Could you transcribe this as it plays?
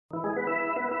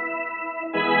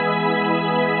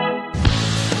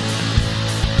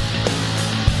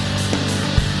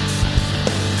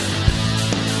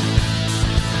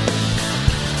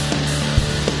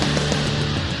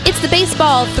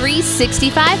Baseball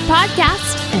 365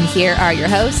 podcast, and here are your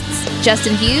hosts,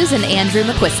 Justin Hughes and Andrew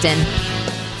McQuiston.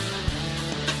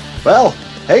 Well,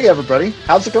 hey everybody.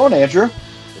 How's it going, Andrew?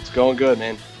 It's going good,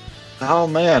 man. Oh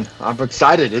man, I'm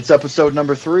excited. It's episode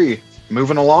number 3.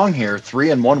 Moving along here,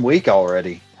 3 in 1 week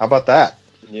already. How about that?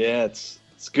 Yeah, it's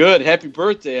good. Happy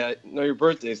birthday. I know your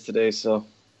birthday's today, so.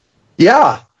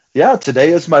 Yeah,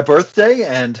 today is my birthday,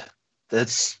 and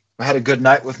I had a good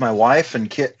night with my wife and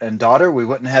kid and daughter. We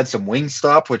went and had some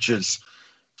Wingstop, which is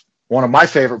one of my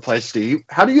favorite places to eat.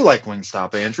 How do you like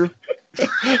Wingstop, Andrew?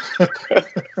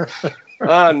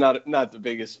 I'm not the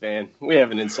biggest fan. We have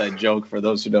an inside joke for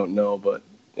those who don't know, but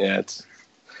yeah,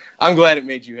 I'm glad it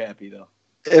made you happy, though.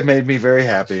 It made me very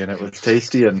happy, and it was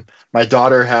tasty. And my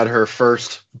daughter had her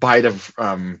first bite of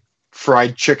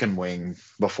fried chicken wing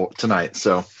tonight,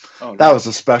 so that was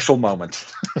a special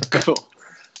moment. Cool.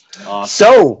 Awesome.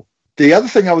 So the other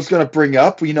thing I was going to bring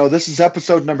up, this is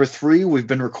episode number 3. We've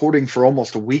been recording for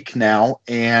almost a week now,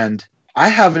 and I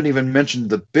haven't even mentioned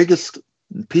the biggest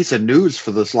piece of news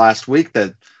for this last week,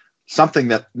 that something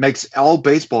that makes all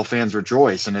baseball fans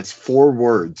rejoice, and it's 4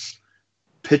 words: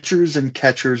 pitchers and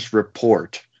catchers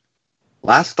report.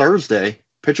 Last Thursday,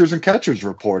 pitchers and catchers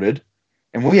reported,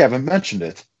 and we haven't mentioned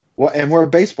it. Well, and we're a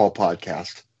baseball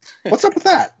podcast. What's up with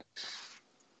that?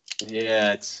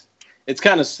 Yeah, it's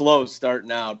kind of slow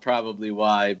starting out, probably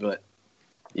why, but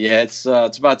yeah, it's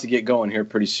about to get going here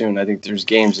pretty soon. I think there's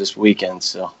games this weekend,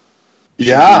 so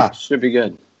should be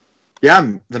good.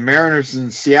 Yeah, the Mariners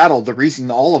in Seattle, the reason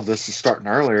all of this is starting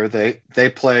earlier, they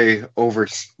play over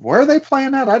 – where are they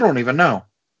playing at? I don't even know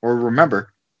or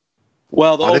remember.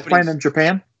 Well, are they playing in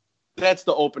Japan? That's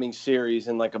the opening series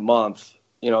in like a month.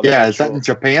 Is that in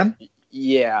Japan?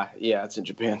 Yeah, it's in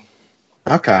Japan.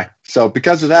 Okay, so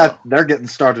because of that, they're getting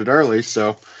started early,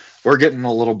 so we're getting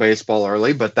a little baseball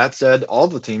early. But that said, all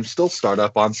the teams still start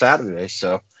up on Saturday,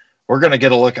 so we're going to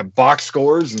get a look at box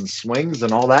scores and swings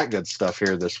and all that good stuff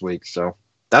here this week. So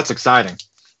that's exciting.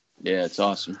 Yeah, it's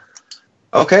awesome.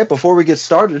 Okay, before we get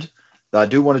started, I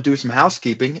do want to do some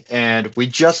housekeeping, and we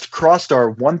just crossed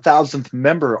our 1,000th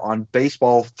member on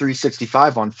Baseball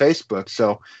 365 on Facebook.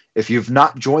 So if you've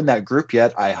not joined that group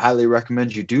yet, I highly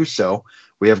recommend you do so.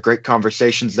 We have great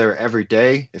conversations there every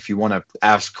day. If you want to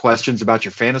ask questions about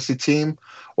your fantasy team,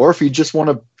 or if you just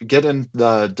want to get in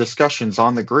the discussions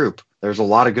on the group, there's a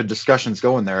lot of good discussions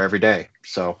going there every day.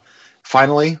 So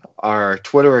finally, our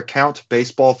Twitter account,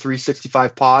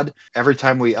 Baseball365Pod, every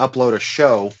time we upload a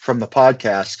show from the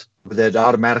podcast, that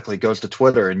automatically goes to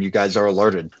Twitter, and you guys are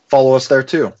alerted. Follow us there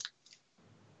too.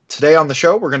 Today on the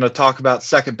show, we're going to talk about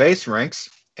second base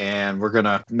ranks, and we're going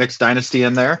to mix Dynasty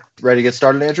in there. Ready to get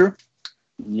started, Andrew?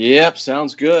 Yep,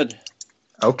 sounds good.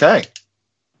 Okay.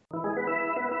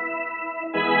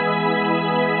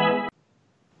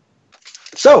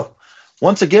 So,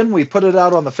 once again, we put it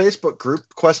out on the Facebook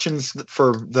group, questions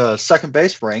for the second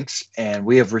base ranks, and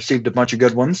we have received a bunch of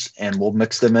good ones, and we'll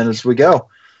mix them in as we go.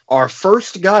 Our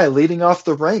first guy leading off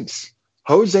the ranks,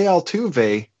 Jose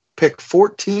Altuve, pick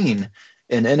 14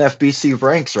 in NFBC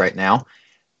ranks right now.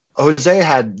 Jose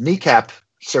had kneecap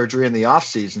surgery in the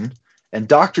offseason, and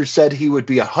doctors said he would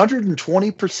be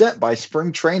 120% by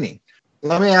spring training.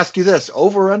 Let me ask you this,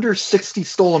 over or under 60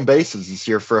 stolen bases this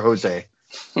year for Jose?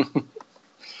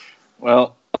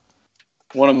 Well,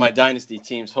 one of my dynasty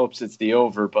teams hopes it's the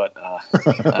over, but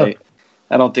I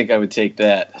don't think I would take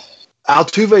that.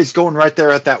 Altuve's going right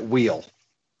there at that wheel.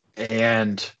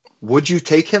 And would you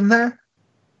take him there?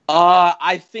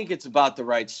 I think it's about the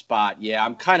right spot. Yeah,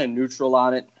 I'm kind of neutral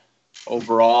on it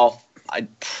overall. I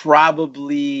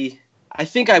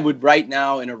think I would right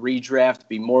now in a redraft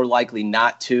be more likely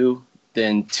not to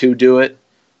than to do it.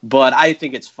 But I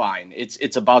think it's fine.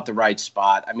 It's about the right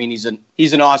spot. I mean, he's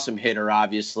an awesome hitter,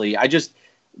 obviously.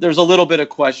 There's a little bit of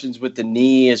questions with the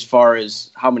knee as far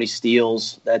as how many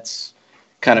steals. That's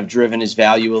kind of driven his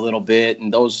value a little bit,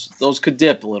 and those could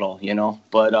dip a little,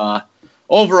 But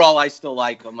overall, I still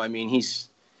like him. I mean, he's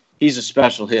a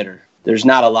special hitter. There's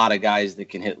not a lot of guys that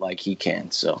can hit like he can.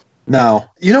 So no,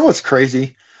 what's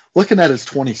crazy? Looking at his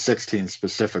 2016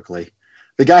 specifically,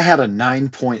 the guy had a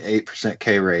 9.8%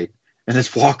 K rate, and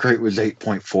his walk rate was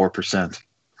 8.4%.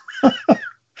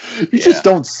 You just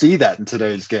don't see that in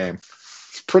today's game.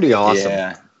 It's pretty awesome.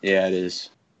 Yeah, it is.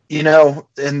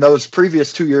 In those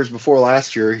previous 2 years before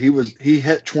last year, he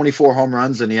hit 24 home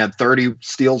runs and he had 30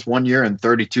 steals one year and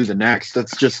 32 the next.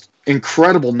 That's just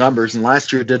incredible numbers. And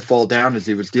last year did fall down as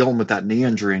he was dealing with that knee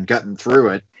injury and getting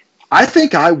through it. I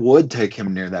think I would take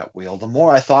him near that wheel. The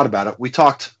more I thought about it, we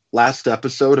talked last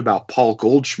episode about Paul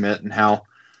Goldschmidt and how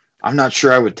I'm not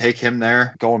sure I would take him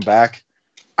there going back.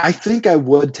 I think I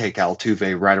would take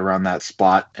Altuve right around that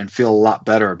spot and feel a lot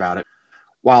better about it.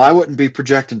 While I wouldn't be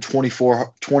projecting 20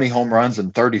 home runs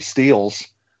and 30 steals,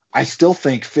 I still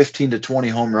think 15 to 20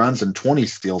 home runs and 20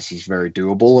 steals is very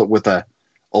doable with a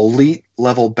elite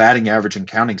level batting average and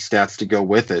counting stats to go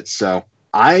with it. So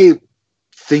I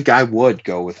think I would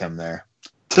go with him there.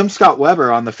 Tim Scott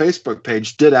Weber on the Facebook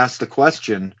page did ask the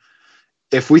question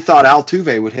if we thought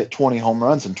Altuve would hit 20 home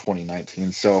runs in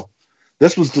 2019. So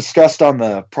this was discussed on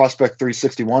the Prospect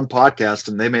 361 podcast,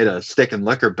 and they made a steak and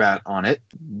liquor bet on it.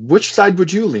 Which side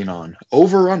would you lean on,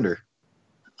 over or under?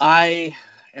 I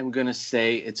am going to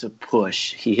say it's a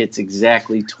push. He hits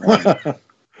exactly 20.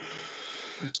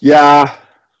 Yeah.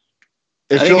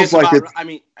 It feels like it's... I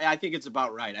mean, I think it's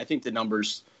about right. I think the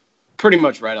number's pretty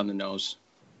much right on the nose.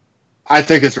 I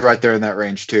think it's right there in that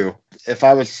range, too. If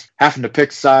I was having to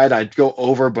pick side, I'd go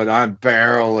over, but I'm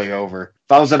barely over.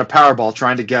 If I was in a Powerball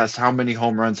trying to guess how many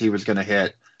home runs he was going to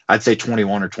hit, I'd say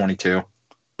 21 or 22.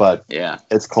 But yeah,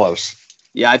 it's close.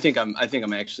 Yeah, I think I'm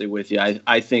actually with you.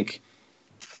 I think,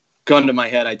 gun to my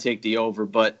head, I take the over.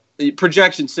 But the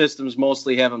projection systems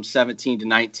mostly have him 17 to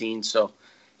 19. So,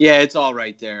 yeah, it's all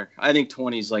right there. I think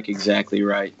 20 is like exactly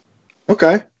right.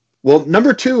 Okay. Well,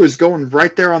 number 2 is going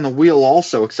right there on the wheel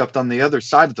also, except on the other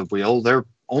side of the wheel. They're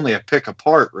only a pick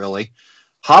apart, really.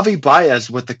 Javi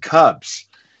Baez with the Cubs.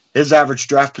 His average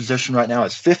draft position right now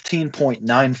is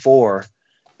 15.94.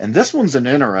 And this one's an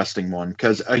interesting one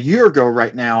because a year ago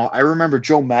right now, I remember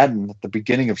Joe Madden at the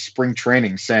beginning of spring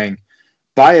training saying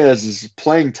Baez's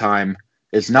playing time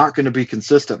is not going to be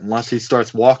consistent unless he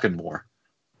starts walking more.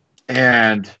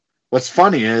 And what's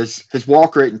funny is his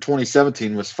walk rate in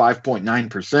 2017 was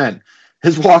 5.9%.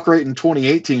 His walk rate in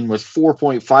 2018 was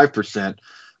 4.5%.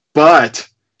 But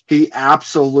he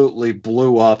absolutely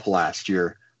blew up last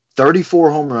year.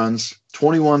 34 home runs,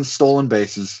 21 stolen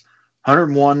bases,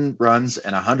 101 runs,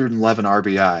 and 111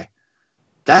 RBI.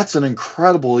 That's an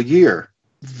incredible year.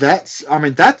 That's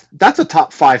a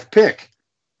top 5 pick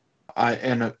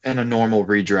in a normal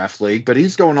redraft league, but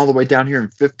he's going all the way down here in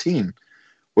 15.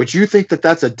 Would you think that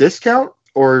that's a discount,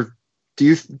 or do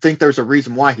you think there's a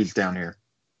reason why he's down here?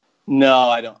 No,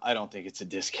 I don't think it's a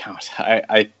discount.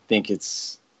 I think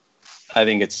it's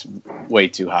way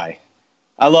too high.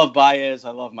 I love Baez. I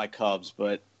love my Cubs,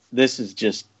 but this is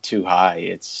just too high.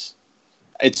 It's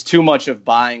too much of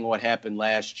buying what happened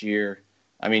last year.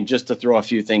 I mean, just to throw a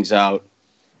few things out,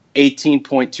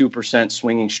 18.2%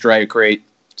 swinging strike rate,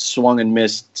 swung and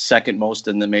missed second most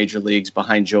in the major leagues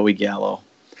behind Joey Gallo.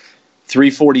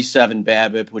 347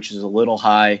 BABIP, which is a little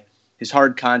high. His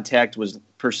hard contact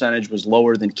percentage was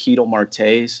lower than Ketel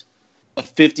Marte's. A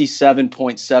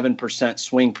 57.7%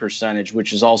 swing percentage,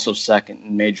 which is also second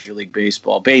in Major League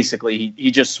Baseball. Basically,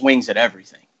 he just swings at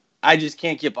everything. I just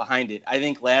can't get behind it. I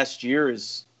think last year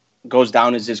goes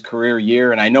down as his career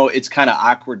year, and I know it's kind of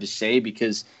awkward to say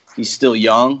because he's still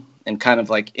young and kind of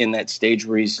like in that stage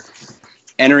where he's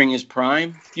entering his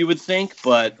prime, you would think.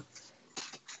 But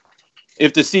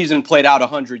if the season played out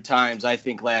 100 times, I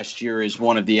think last year is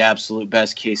one of the absolute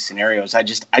best case scenarios. I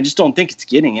just don't think it's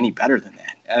getting any better than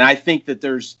that. And I think that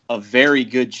there's a very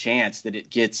good chance that it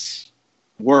gets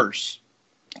worse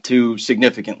to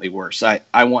significantly worse.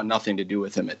 I want nothing to do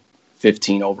with him at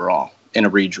 15 overall in a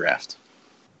redraft.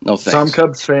 No thanks. Some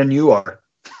Cubs fan you are.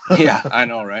 Yeah, I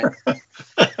know, right?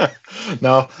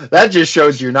 No, that just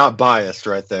shows you're not biased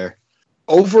right there.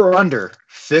 Over or under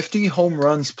 50 home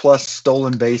runs plus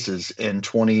stolen bases in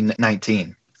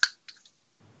 2019.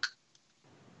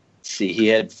 See, he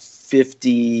had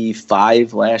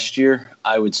 55 last year.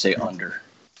 I would say under.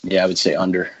 Yeah, I would say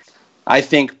under. I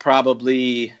think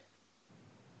probably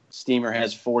Steamer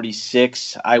has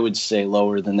 46. I would say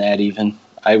lower than that even.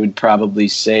 I would probably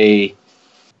say,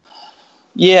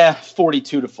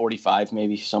 42 to 45,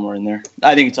 maybe somewhere in there.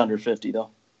 I think it's under 50, though.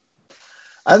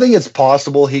 I think it's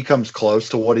possible he comes close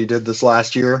to what he did this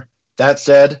last year. That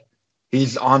said,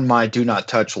 he's on my do not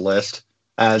touch list.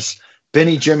 As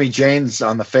Benny Jimmy James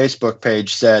on the Facebook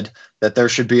page said that there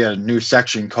should be a new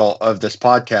section of this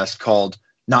podcast called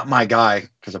Not My Guy,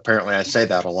 because apparently I say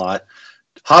that a lot.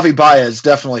 Javi Baez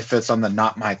definitely fits on the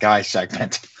Not My Guy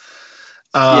segment.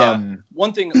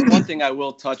 One thing I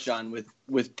will touch on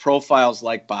with profiles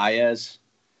like Baez,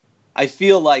 I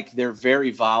feel like they're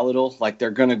very volatile. Like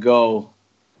there's going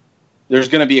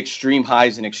to be extreme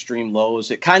highs and extreme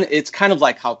lows. It's kind of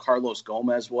like how Carlos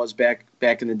Gomez was back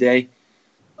in the day.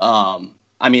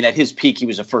 I mean, at his peak, he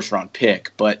was a first-round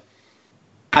pick, but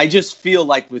I just feel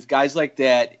like with guys like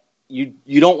that,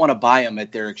 you don't want to buy them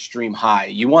at their extreme high.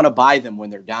 You want to buy them when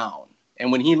they're down.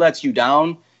 And when he lets you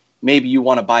down, maybe you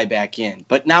want to buy back in.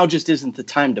 But now just isn't the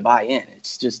time to buy in.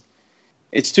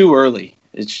 It's too early.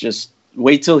 It's just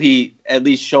wait till he at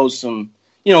least shows some,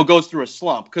 goes through a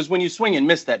slump. Because when you swing and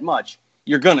miss that much,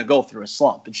 you're going to go through a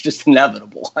slump. It's just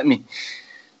inevitable. I mean,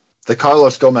 the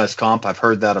Carlos Gomez comp, I've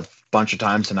heard that a bunch of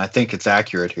times, and I think it's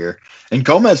accurate here. And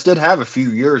Gomez did have a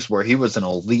few years where he was an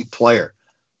elite player,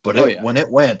 but when it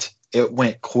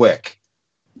went quick.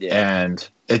 Yeah. And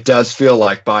it does feel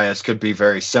like Baez could be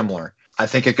very similar. I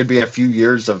think it could be a few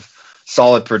years of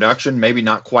solid production, maybe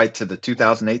not quite to the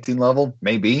 2018 level,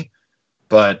 maybe,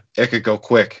 but it could go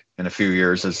quick in a few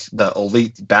years as the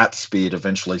elite bat speed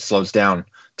eventually slows down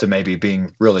to maybe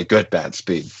being really good bat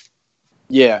speed.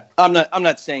 Yeah, I'm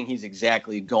not saying he's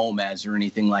exactly Gomez or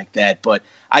anything like that, but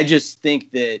I just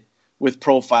think that with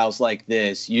profiles like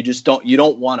this, you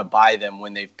don't want to buy them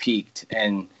when they've peaked,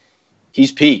 and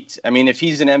he's peaked. I mean, if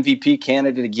he's an MVP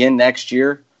candidate again next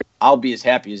year, I'll be as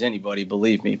happy as anybody,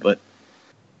 believe me, but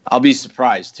I'll be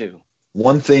surprised too.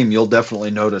 One theme you'll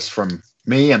definitely notice from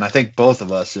me, and I think both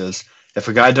of us, is if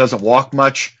a guy doesn't walk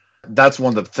much, that's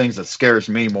one of the things that scares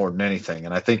me more than anything,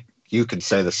 and I think you can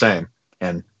say the same.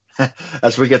 And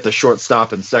as we get the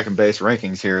shortstop and second base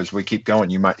rankings here, as we keep going,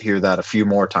 you might hear that a few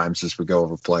more times as we go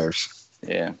over players.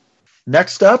 Yeah.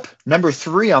 Next up, number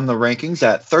 3 on the rankings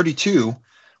at 32,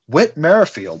 Whit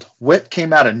Merrifield. Whit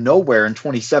came out of nowhere in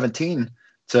 2017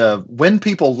 to win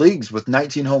people leagues with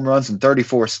 19 home runs and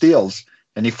 34 steals,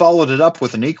 and he followed it up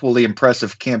with an equally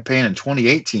impressive campaign in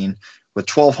 2018 with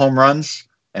 12 home runs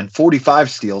and 45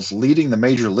 steals, leading the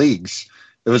major leagues.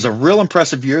 It was a real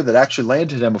impressive year that actually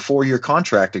landed him a 4-year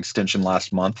contract extension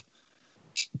last month.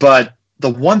 But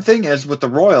the one thing is, with the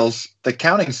Royals, the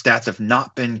counting stats have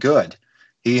not been good.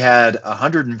 He had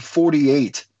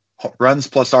 148 runs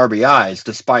plus RBIs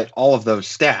despite all of those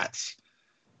stats.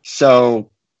 So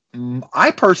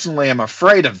I personally am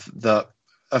afraid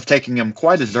of taking him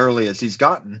quite as early as he's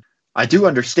gotten. I do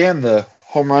understand the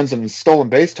home runs and stolen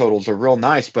base totals are real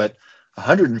nice, but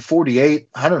 148,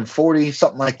 140,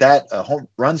 something like that, home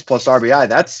runs plus RBI,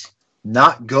 that's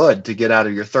not good to get out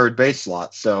of your third base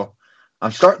slot. So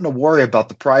I'm starting to worry about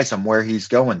the price and where he's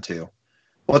going to.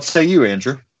 What say you,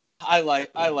 Andrew? I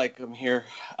like him here.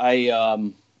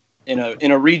 In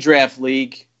a redraft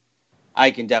league,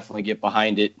 I can definitely get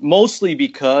behind it, mostly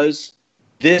because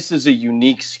this is a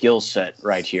unique skill set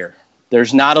right here.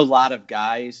 There's not a lot of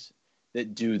guys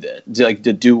that do that, like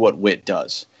to do what Whit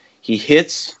does. He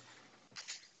hits,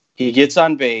 he gets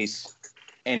on base,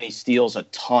 and he steals a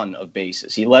ton of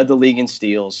bases. He led the league in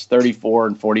steals, 34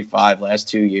 and 45 last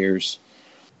 2 years.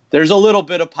 There's a little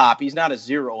bit of pop. He's not a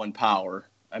zero in power.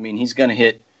 I mean, he's going to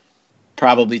hit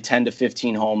probably 10 to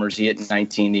 15 homers. He hit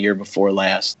 19 the year before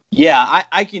last. Yeah,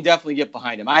 I can definitely get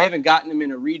behind him. I haven't gotten him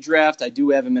in a redraft. I do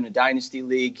have him in a dynasty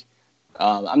league.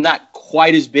 I'm not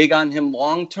quite as big on him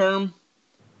long term.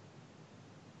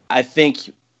 I think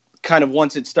kind of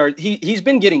once it starts, he's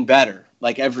been getting better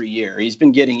like every year. He's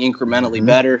been getting incrementally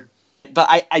better.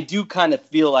 But I do kind of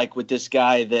feel like with this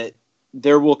guy that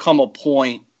there will come a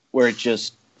point where it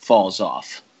just falls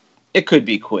off. It could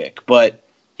be quick, but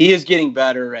he is getting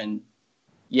better. And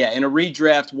yeah, in a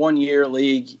redraft 1 year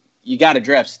league, you got to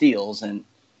draft steals, and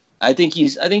I think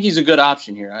he's a good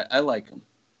option here. I like him.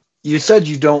 You said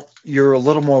you're a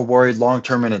little more worried long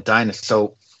term in a dynasty.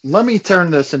 So let me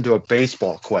turn this into a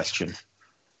baseball question.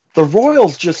 The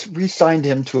Royals just re-signed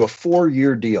him to a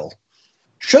 4-year deal.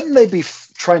 Shouldn't they be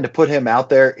trying to put him out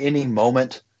there any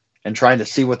moment and trying to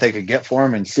see what they could get for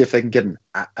him and see if they can get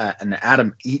an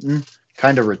Adam Eaton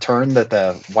kind of return that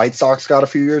the White Sox got a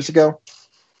few years ago?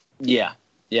 Yeah,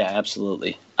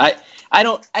 absolutely. I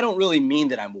don't really mean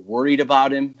that I'm worried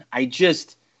about him. I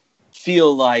just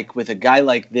feel like with a guy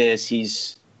like this,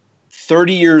 he's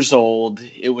 30 years old.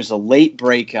 It was a late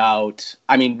breakout.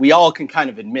 I mean, we all can kind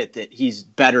of admit that he's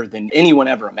better than anyone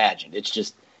ever imagined.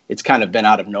 It's kind of been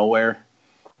out of nowhere.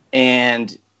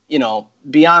 And,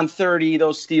 beyond 30,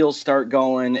 those steals start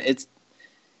going.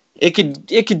 It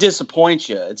could disappoint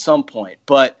you at some point.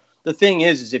 But the thing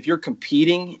is if you're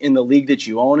competing in the league that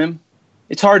you own him,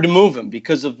 it's hard to move him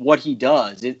because of what he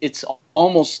does. It's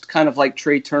almost kind of like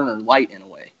Trey Turner light in a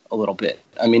way, a little bit.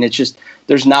 I mean, it's just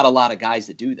there's not a lot of guys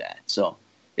that do that, so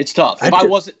it's tough.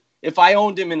 If I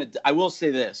owned him I will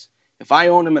say this: if I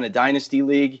owned him in a dynasty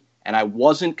league and I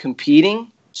wasn't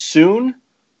competing soon,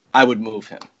 I would move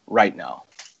him right now.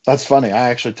 That's funny. I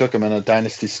actually took him in a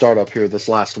dynasty startup here this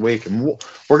last week, and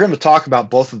we're going to talk about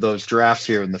both of those drafts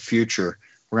here in the future.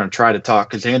 We're going to try to talk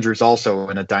because Andrew's also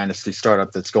in a dynasty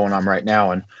startup that's going on right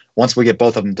now. And once we get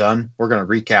both of them done, we're going to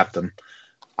recap them.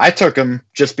 I took him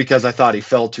just because I thought he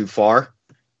fell too far.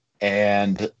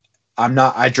 And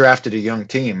I drafted a young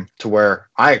team to where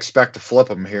I expect to flip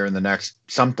him here in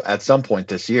at some point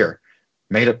this year.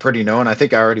 made it pretty known. I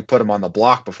think I already put him on the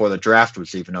block before the draft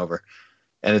was even over.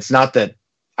 And it's not that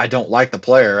I don't like the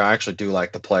player. I actually do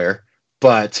like the player.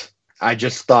 But I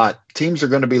just thought teams are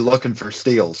going to be looking for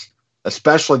steals,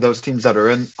 especially those teams that are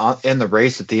in the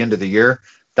race at the end of the year.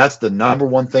 That's the number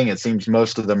one thing it seems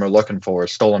most of them are looking for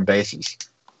is stolen bases.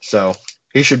 So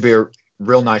he should be a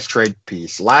real nice trade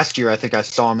piece. Last year, I think I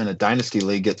saw him in a dynasty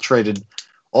league get traded,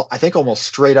 I think almost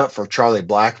straight up for Charlie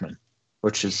Blackmon,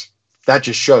 that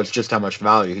just shows just how much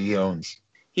value he owns.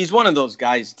 He's one of those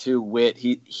guys too, Whit.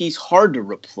 He's hard to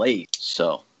replace,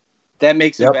 so that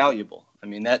makes him valuable. I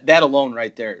mean, that alone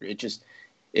right there,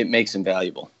 it makes him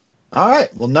valuable. All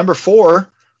right. Well, number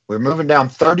 4, we're moving down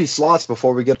 30 slots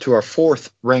before we get to our 4th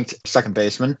ranked second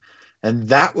baseman, and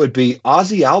that would be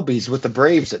Ozzie Albies with the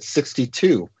Braves at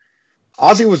 62.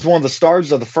 Ozzie was one of the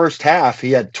stars of the first half.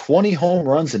 He had 20 home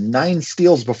runs and 9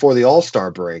 steals before the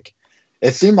All-Star break.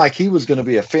 It seemed like he was going to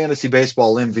be a fantasy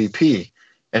baseball MVP.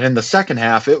 And in the second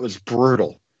half, it was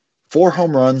brutal. 4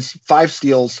 home runs, 5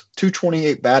 steals,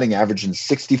 228 batting average in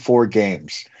 64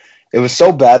 games. It was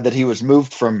so bad that he was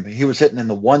hitting in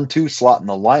the 1-2 slot in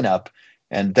the lineup.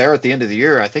 And there at the end of the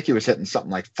year, I think he was hitting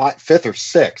something like 5th or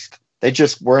 6th. They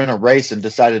just were in a race and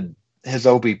decided his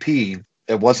OBP,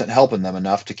 it wasn't helping them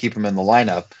enough to keep him in the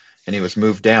lineup, and he was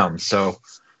moved down. So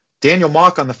Daniel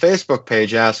Mock on the Facebook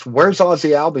page asked, where's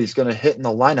Ozzie Albies going to hit in the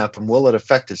lineup, and will it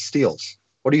affect his steals?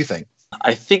 What do you think?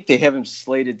 I think they have him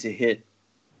slated to hit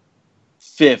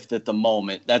 5th at the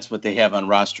moment. That's what they have on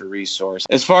Roster Resource.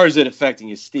 As far as it affecting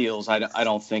his steals, I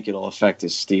don't think it'll affect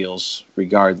his steals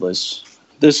regardless.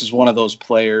 This is one of those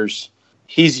players.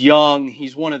 He's young.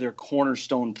 He's one of their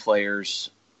cornerstone players.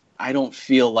 I don't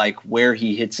feel like where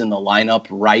he hits in the lineup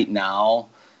right now,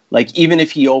 like even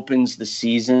if he opens the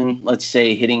season, let's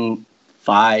say hitting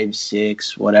 5,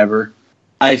 6, whatever,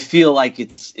 I feel like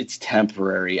it's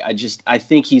temporary. I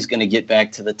think he's going to get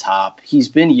back to the top. He's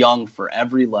been young for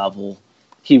every level.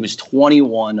 He was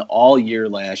 21 all year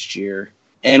last year.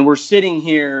 And we're sitting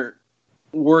here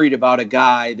worried about a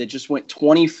guy that just went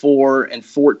 24 and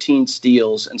 14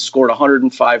 steals and scored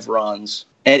 105 runs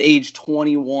at age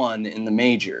 21 in the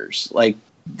majors. Like,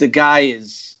 the guy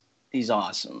he's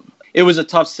awesome. It was a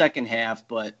tough second half,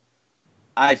 but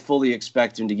I fully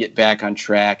expect him to get back on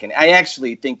track. And I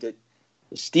actually think that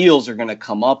the steals are going to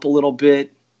come up a little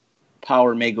bit.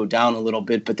 Power may go down a little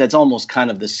bit, but that's almost kind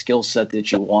of the skill set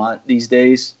that you want these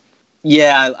days.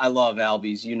 Yeah, I love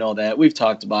Albies. You know that. We've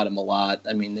talked about him a lot.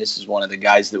 I mean, this is one of the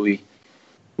guys that we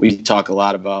talk a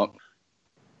lot about.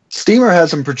 Steamer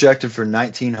has him projected for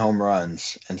 19 home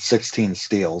runs and 16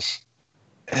 steals.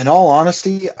 In all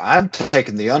honesty, I'm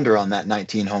taking the under on that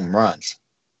 19 home runs.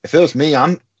 If it was me,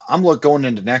 I'm going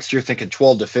into next year thinking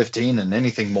 12 to 15, and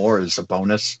anything more is a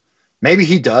bonus. Maybe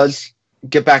he does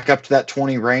get back up to that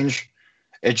 20 range.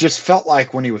 It just felt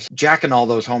like when he was jacking all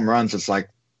those home runs, it's like,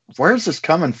 where's this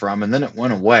coming from? And then it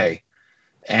went away.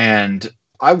 And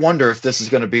I wonder if this is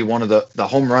going to be one of the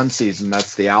home run season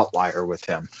that's the outlier with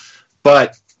him.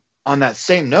 But on that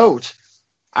same note,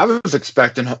 I was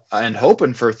expecting and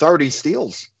hoping for 30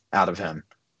 steals out of him.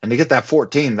 And to get that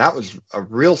 14, that was a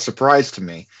real surprise to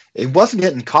me. It wasn't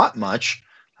getting caught much.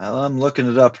 I'm looking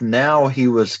it up now. He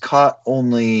was caught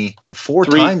only 3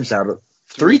 times out of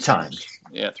 3 times.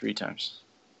 Yeah, 3 times.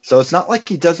 So it's not like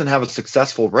he doesn't have a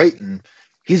successful rate, and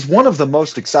he's one of the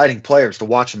most exciting players to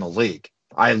watch in the league.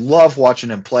 I love watching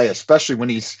him play, especially when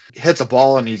he hits a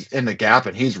ball and he's in the gap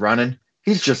and he's running.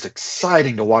 He's just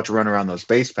exciting to watch run around those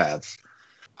base paths.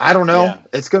 I don't know.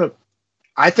 Yeah.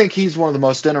 I think he's one of the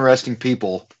most interesting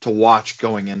people to watch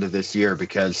going into this year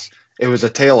because it was a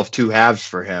tale of 2 halves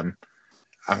for him.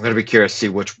 I'm going to be curious to see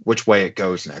which way it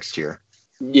goes next year.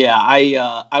 Yeah,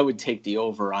 I would take the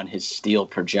over on his steal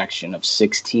projection of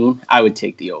 16. I would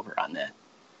take the over on that.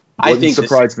 Wouldn't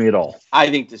surprise me at all.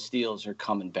 I think the steals are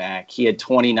coming back. He had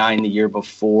 29 the year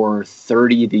before,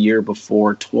 30 the year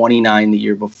before, 29 the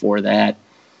year before that.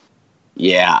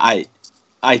 Yeah,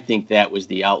 I think that was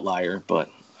the outlier, but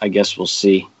I guess we'll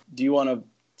see. Do you want to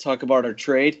talk about our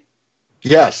trade?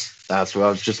 Yes, that's what I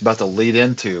was just about to lead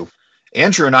into.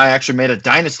 Andrew and I actually made a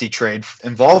dynasty trade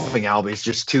involving Albies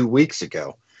just 2 weeks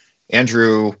ago.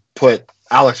 Andrew put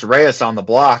Alex Reyes on the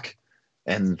block,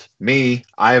 and me,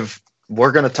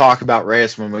 we're going to talk about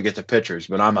Reyes when we get to pitchers,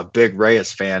 but I'm a big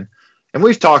Reyes fan. And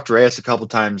we've talked Reyes a couple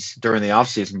times during the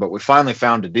offseason, but we finally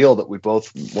found a deal that we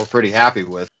both were pretty happy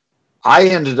with. I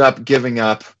ended up giving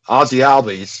up Ozzie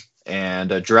Albies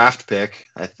and a draft pick,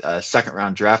 a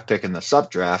second-round draft pick in the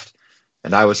sub-draft,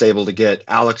 and I was able to get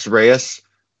Alex Reyes,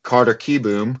 Carter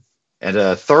Kieboom, and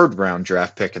a third-round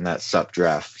draft pick in that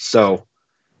sub-draft. So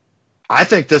I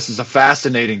think this is a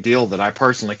fascinating deal that I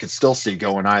personally could still see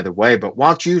going either way. But why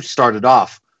don't you start it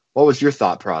off? What was your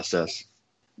thought process?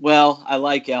 Well, I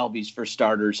like Albies for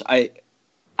starters. I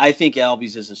think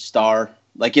Albies is a star,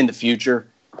 like in the future.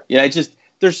 Yeah,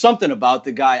 there's something about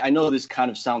the guy. I know this kind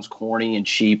of sounds corny and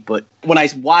cheap, but when I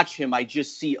watch him, I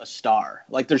just see a star.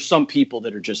 Like there's some people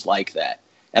that are just like that.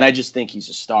 And I just think he's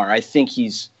a star. I think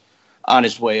he's on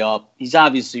his way up. He's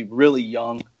obviously really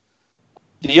young.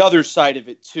 The other side of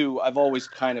it, too, I've always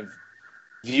kind of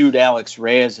viewed Alex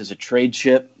Reyes as a trade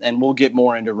chip, and we'll get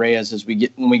more into Reyes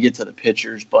when we get to the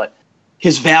pitchers, but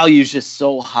his value is just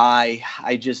so high.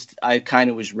 I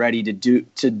kind of was ready to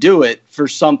do it for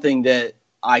something that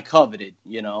I coveted,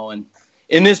 and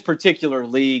in this particular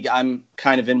league, I'm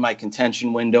kind of in my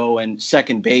contention window, and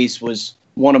second base was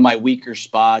one of my weaker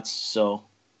spots, so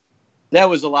that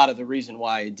was a lot of the reason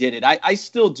why I did it. I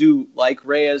still do like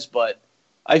Reyes, but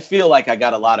I feel like I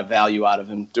got a lot of value out of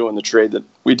him doing the trade that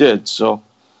we did. So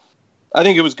I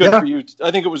think it was good for you.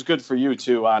 I think it was good for you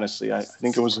too, honestly. I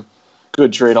think it was a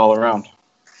good trade all around.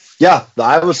 Yeah,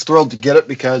 I was thrilled to get it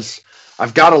because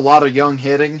I've got a lot of young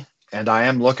hitting, and I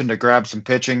am looking to grab some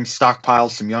pitching, stockpile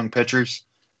some young pitchers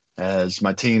as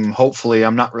my team. Hopefully,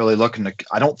 I'm not really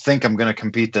I don't think I'm going to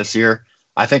compete this year.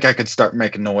 I think I could start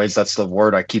making noise. That's the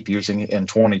word I keep using in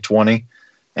 2020.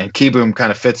 And Kieboom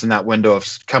kind of fits in that window of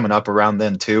coming up around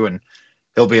then too. And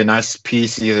he'll be a nice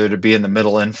piece either to be in the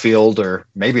middle infield or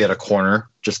maybe at a corner,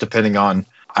 just depending on,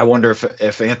 I wonder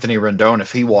if Anthony Rendon,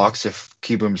 if he walks, if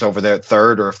Kieboom's over there at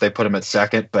third or if they put him at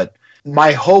second. But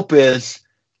my hope is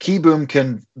Kieboom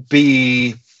can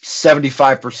be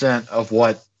 75% of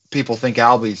what people think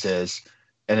Albies is.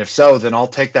 And if so, then I'll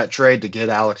take that trade to get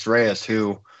Alex Reyes,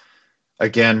 who,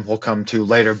 again, we'll come to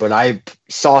later, but I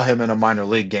saw him in a minor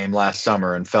league game last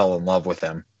summer and fell in love with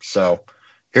him. So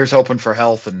here's hoping for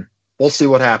health, and we'll see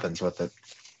what happens with it.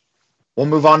 We'll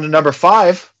move on to number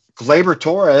 5, Gleyber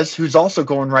Torres, who's also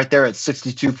going right there at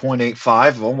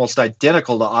 62.85, almost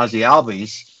identical to Ozzie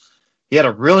Albies. He had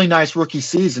a really nice rookie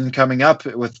season coming up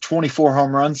with 24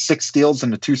 home runs, 6 steals,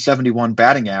 and a .271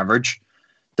 batting average.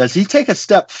 Does he take a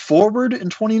step forward in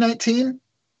 2019?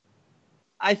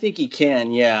 I think he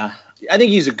can, yeah. I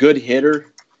think he's a good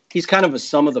hitter. He's kind of a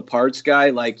sum of the parts guy.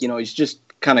 Like, he's just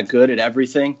kind of good at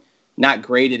everything. Not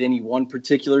great at any one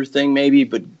particular thing maybe,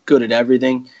 but good at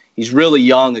everything. He's really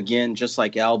young, again, just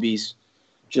like Albies.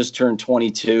 Just turned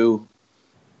 22.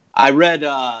 I read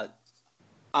on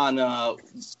a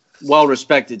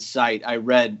well-respected site,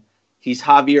 he's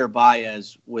Javier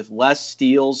Baez with less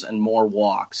steals and more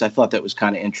walks. I thought that was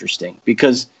kind of interesting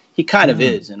because he kind of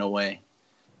is in a way.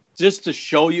 Just to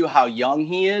show you how young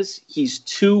he is, he's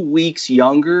 2 weeks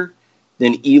younger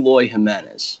than Eloy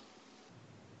Jimenez.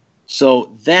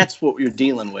 So that's what you're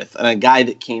dealing with. And a guy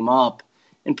that came up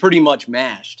and pretty much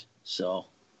mashed. So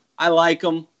I like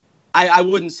him. I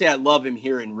wouldn't say I love him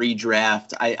here in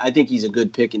redraft. I think he's a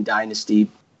good pick in Dynasty.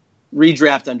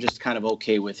 Redraft, I'm just kind of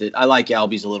okay with it. I like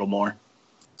Albies a little more.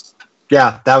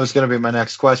 Yeah, that was going to be my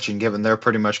next question, given they're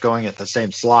pretty much going at the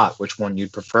same slot, which one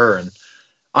you'd prefer. And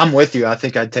I'm with you. I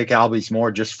think I'd take Albies more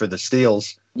just for the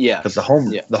steals. Yeah. Because the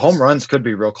home runs could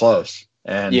be real close.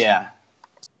 And yeah.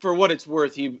 For what it's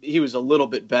worth, he was a little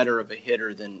bit better of a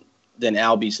hitter than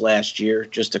Albies last year,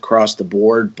 just across the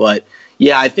board. But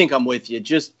yeah, I think I'm with you.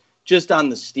 Just on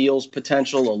the steals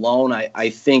potential alone, I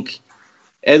think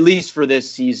at least for this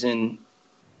season,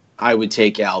 I would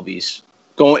take Albies.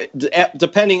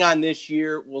 Depending on this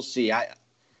year, we'll see.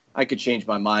 I could change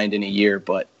my mind in a year,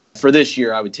 but for this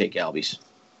year, I would take Albies.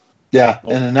 Yeah,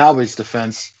 and in Albies'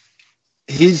 defense,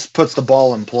 he puts the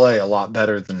ball in play a lot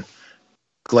better than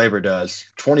Gleyber does.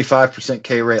 25%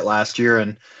 K rate last year,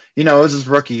 and it was his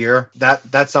rookie year.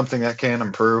 That's something that can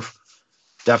improve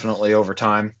definitely over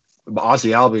time. Ozzie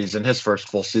Albies in his first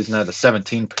full season had a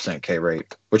 17% K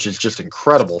rate, which is just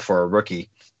incredible for a rookie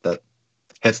that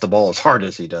hits the ball as hard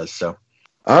as he does. So,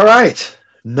 all right,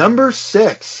 number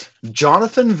 6,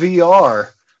 Jonathan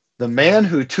VR. The man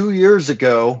who 2 years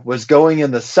ago was going in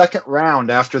the second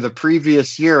round after the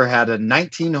previous year had a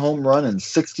 19 home run and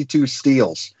 62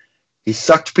 steals. He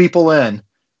sucked people in,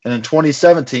 and in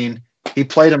 2017, he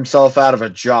played himself out of a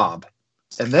job.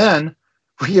 And then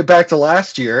we get back to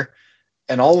last year,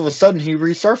 and all of a sudden he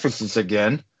resurfaces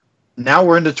again. Now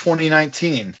we're into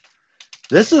 2019.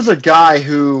 This is a guy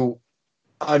who,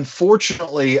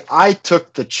 unfortunately, I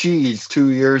took the cheese 2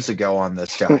 years ago on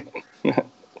this guy.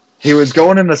 He was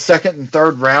going in the second and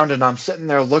third round, and I'm sitting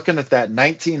there looking at that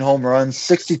 19 home runs,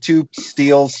 62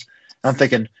 steals. I'm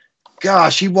thinking,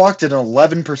 gosh, he walked at an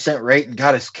 11% rate and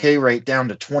got his K rate down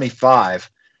to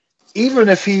 25. Even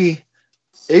if his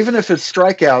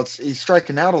strikeouts, he's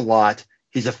striking out a lot,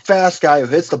 He's a fast guy who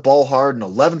hits the ball hard, an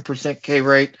 11% K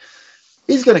rate.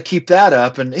 He's going to keep that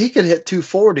up, and he could hit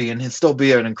 240 and he'd still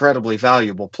be an incredibly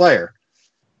valuable player.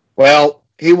 Well,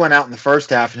 he went out in the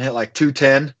first half and hit like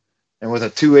 210 and with a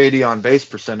 280 on base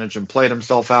percentage and played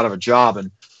himself out of a job.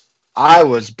 And I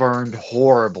was burned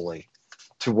horribly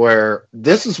to where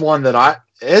this is one that I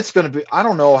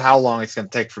don't know how long it's going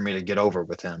to take for me to get over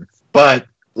with him. But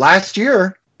last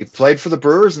year, he played for the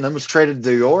Brewers and then was traded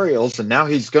to the Orioles, and now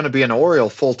he's going to be an Oriole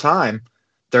full time.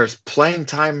 There's playing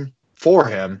time for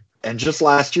him. And just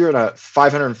last year, at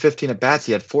 515 at bats,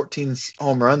 he had 14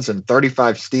 home runs and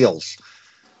 35 steals.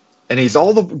 And he's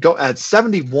at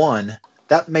 71.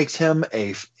 That makes him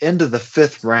into the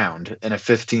 5th round in a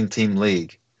 15-team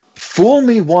league. Fool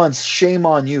me once, shame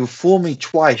on you. Fool me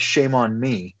twice, shame on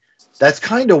me. That's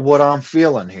kind of what I'm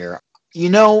feeling here.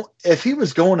 If he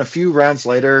was going a few rounds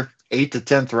later, 8th to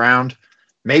 10th round,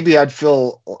 maybe I'd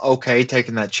feel okay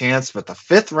taking that chance. But the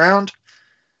 5th round,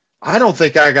 I don't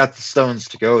think I got the stones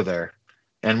to go there.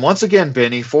 And once again,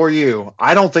 Benny, for you,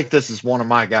 I don't think this is one of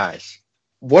my guys.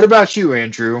 What about you,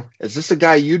 Andrew? Is this a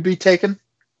guy you'd be taking?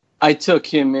 I took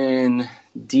him in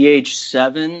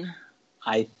DH7.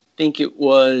 I think it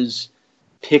was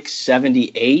pick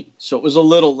 78. So it was a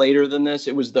little later than this.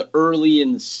 It was the early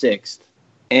in the 6th.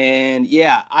 And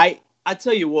yeah, I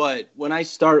tell you what, when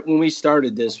we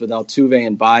started this with Altuve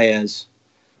and Baez,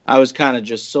 I was kind of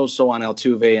just so on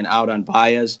Altuve and out on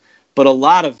Baez. But a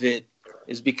lot of it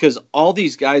is because all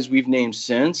these guys we've named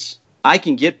since, I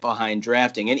can get behind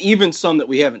drafting. And even some that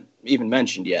we haven't even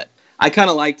mentioned yet. I kind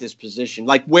of like this position,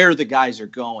 like where the guys are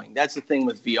going. That's the thing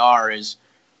with VR is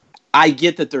I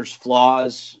get that there's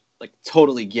flaws, like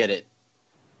totally get it.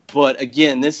 But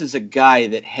again, this is a guy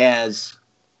that has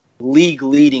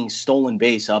league-leading stolen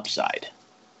base upside.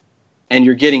 And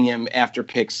you're getting him after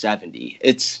pick 70.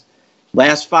 It's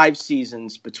last 5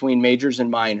 seasons between majors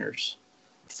and minors.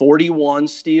 41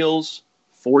 steals,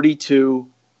 42,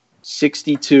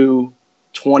 62,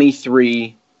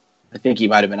 23. I think he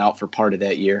might have been out for part of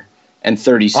that year. And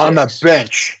 36. On the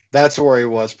bench. That's where he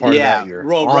was part of that year.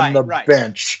 On the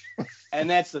bench. And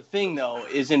that's the thing, though,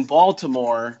 is in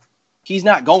Baltimore, he's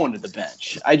not going to the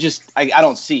bench. I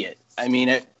don't see it. I mean,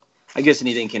 I guess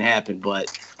anything can happen,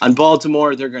 but on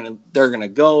Baltimore, they're gonna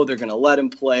go. They're gonna let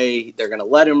him play. They're gonna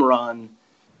let him run.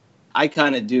 I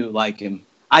kind of do like him.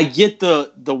 I get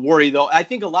the worry, though. I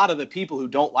think a lot of the people who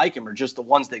don't like him are just the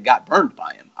ones that got burned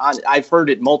by him. I've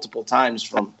heard it multiple times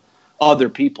from other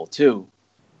people, too.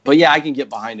 But, yeah, I can get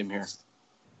behind him here.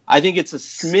 I think it's a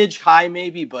smidge high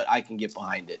maybe, but I can get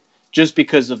behind it just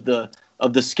because of the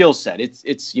skill set.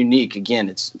 It's unique. Again,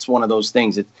 it's one of those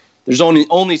things. There's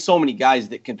only so many guys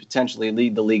that can potentially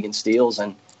lead the league in steals,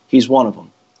 and he's one of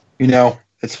them.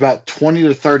 It's about 20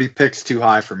 to 30 picks too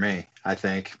high for me, I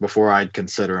think, before I'd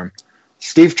consider him.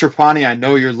 Steve Trapani, I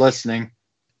know you're listening.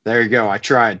 There you go. I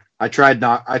tried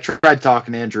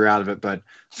talking Andrew out of it, but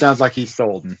sounds like he's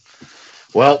sold. And,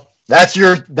 well, that's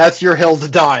your hill to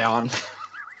die on.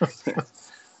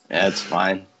 That's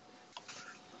fine.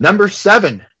 Number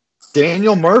 7,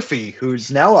 Daniel Murphy,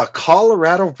 who's now a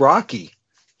Colorado Rocky.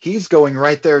 He's going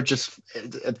right there, just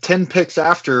 10 picks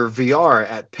after VR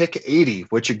at pick 80,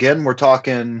 which again we're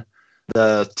talking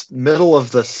the middle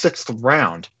of the 6th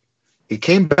round. He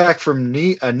came back from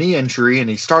a knee injury, and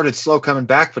he started slow coming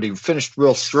back, but he finished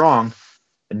real strong.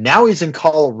 And now he's in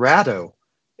Colorado.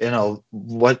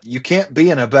 What you can't be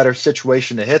in a better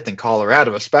situation to hit than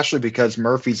Colorado, especially because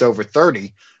Murphy's over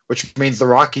 30, which means the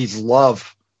Rockies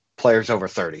love players over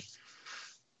 30.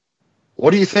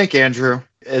 What do you think, Andrew?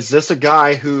 Is this a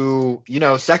guy who,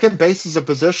 second base is a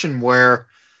position where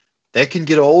they can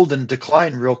get old and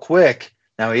decline real quick.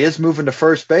 Now, he is moving to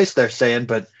first base, they're saying,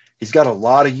 but he's got a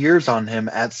lot of years on him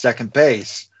at second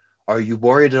base. Are you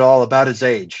worried at all about his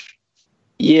age?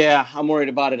 Yeah, I'm worried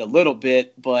about it a little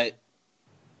bit, but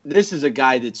this is a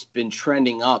guy that's been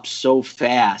trending up so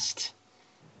fast.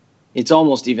 It's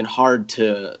almost even hard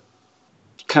to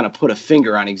kind of put a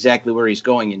finger on exactly where he's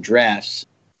going in drafts.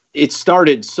 It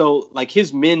started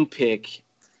his min pick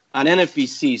on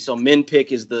NFBC. So min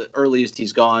pick is the earliest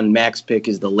he's gone. Max pick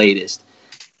is the latest.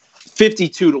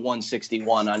 52 to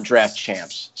 161 on Draft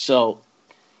Champs. So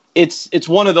it's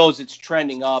one of those. It's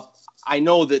trending up. I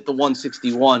know that the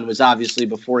 161 was obviously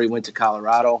before he went to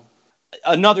Colorado.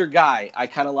 Another guy, I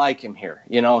kind of like him here.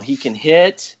 He can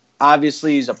hit.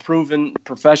 Obviously, he's a proven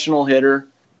professional hitter,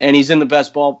 and he's in the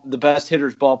best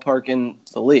hitter's ballpark in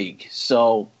the league.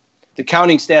 So the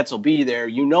counting stats will be there.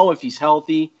 If he's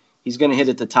healthy, he's going to hit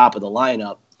at the top of the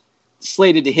lineup.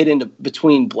 Slated to hit into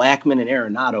between Blackmon and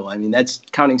Arenado. I mean, that's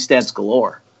counting stats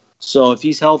galore. So if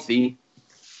he's healthy,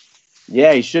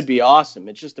 Yeah, he should be awesome.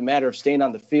 It's just a matter of staying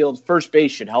on the field. First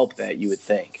base should help that, you would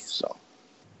think. So,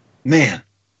 Man,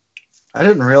 I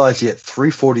didn't realize he hit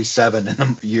 347 in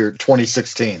the year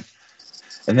 2016.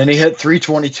 And then he hit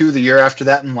 322 the year after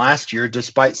that, and last year,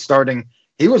 despite starting,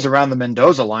 he was around the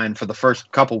Mendoza line for the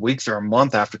first couple weeks or a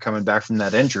month after coming back from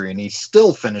that injury, and he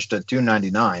still finished at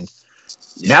 299.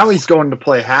 Yeah. Now he's going to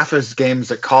play half his games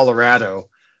at Colorado,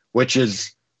 which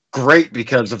is great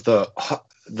because of the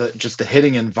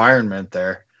hitting environment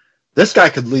there. This guy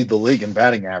could lead the league in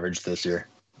batting average this year.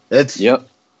 Yep.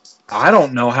 I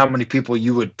don't know how many people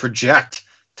you would project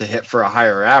to hit for a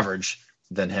higher average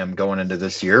than him going into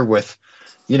this year with,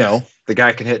 the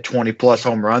guy can hit 20-plus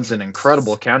home runs and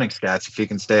incredible counting stats if he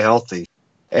can stay healthy.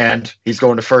 And he's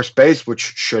going to first base, which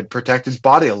should protect his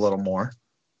body a little more.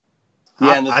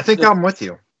 Yeah, I think I'm with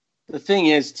you. The thing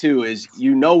is, too, is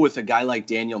with a guy like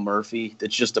Daniel Murphy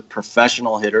that's just a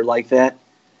professional hitter like that,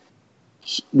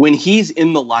 when he's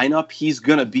in the lineup, he's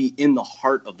going to be in the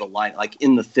heart of the line, like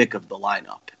in the thick of the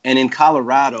lineup. And in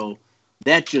Colorado,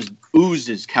 that just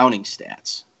oozes counting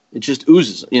stats. It just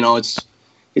oozes.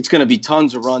 It's going to be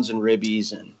tons of runs and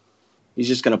ribbies, and he's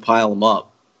just going to pile them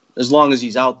up as long as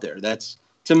he's out there.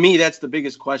 To me, that's the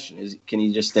biggest question is, can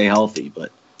he just stay healthy?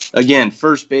 But again,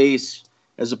 first base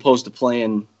as opposed to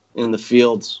playing in the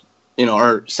fields,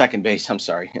 or second base, in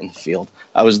the field.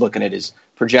 I was looking at his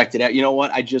projected – you know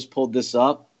what? I just pulled this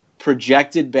up.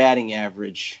 Projected batting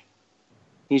average.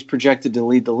 He's projected to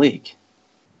lead the league.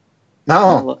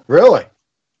 No, really?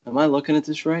 Am I looking at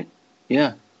this right?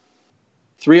 Yeah.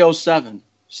 307.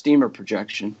 Steamer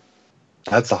projection.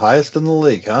 That's the highest in the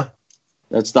league, huh?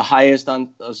 That's the highest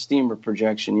on a Steamer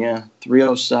projection, yeah.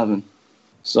 307.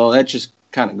 So that just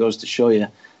kind of goes to show you.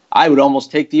 I would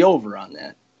almost take the over on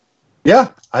that. Yeah,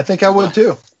 I think I would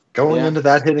too. Going into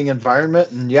that hitting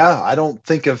environment, and I don't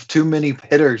think of too many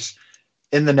hitters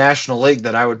in the National League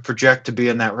that I would project to be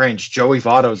in that range. Joey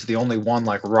Votto is the only one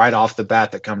like right off the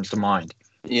bat that comes to mind.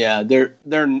 Yeah,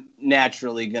 they're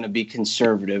naturally going to be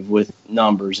conservative with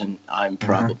numbers, and I'm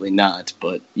probably not.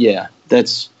 But yeah, that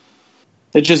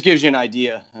just gives you an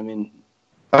idea. I mean,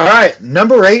 all right,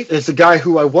 number 8 is a guy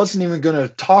who I wasn't even going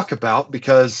to talk about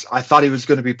because I thought he was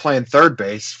going to be playing third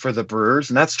base for the Brewers,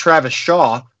 and that's Travis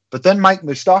Shaw. But then Mike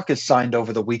Moustakas signed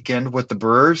over the weekend with the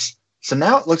Brewers, so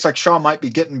now it looks like Shaw might be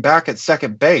getting back at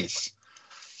second base.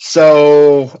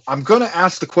 So I'm going to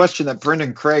ask the question that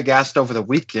Brendan Craig asked over the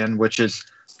weekend, which is,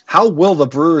 how will the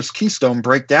Brewers' keystone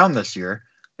break down this year,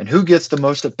 and who gets the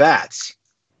most at-bats?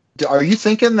 Are you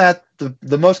thinking that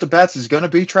the most at-bats is going to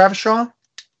be Travis Shaw?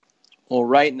 Well,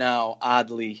 right now,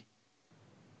 oddly,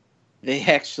 they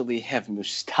actually have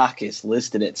Moustakas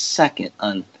listed at second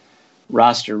on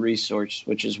roster resource,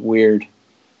 which is weird.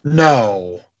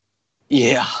 No.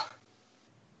 Yeah.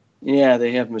 Yeah,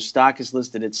 they have Moustakas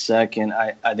listed at second.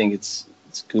 I think it's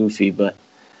goofy, but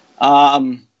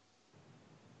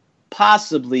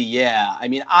possibly, yeah. I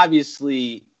mean,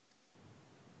 obviously,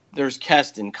 there's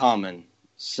Keston coming,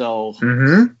 so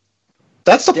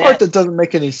that's the part that doesn't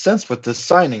make any sense with this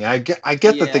signing. I get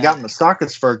that they got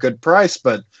Moustakas for a good price,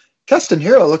 but Keston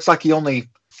Hiura looks like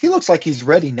he looks like he's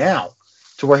ready now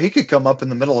to where he could come up in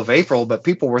the middle of April, but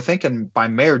people were thinking by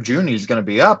May or June he's going to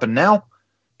be up, and now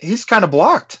he's kind of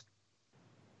blocked.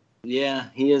 Yeah,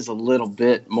 he is a little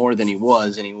bit more than he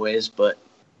was anyways, but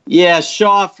yeah,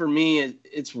 Shaw for me,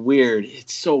 it's weird.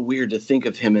 It's so weird to think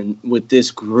of him with this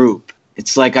group.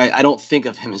 It's like I don't think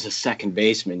of him as a second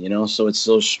baseman, so it's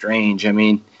so strange. I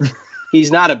mean,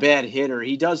 he's not a bad hitter.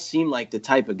 He does seem like the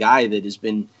type of guy that has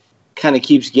been kind of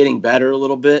keeps getting better a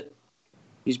little bit.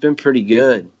 He's been pretty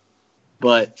good.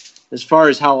 But as far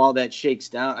as how all that shakes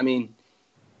down, I mean,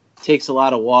 takes a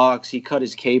lot of walks. He cut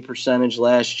his K percentage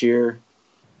last year.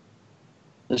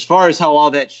 As far as how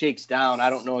all that shakes down, I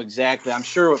don't know exactly. I'm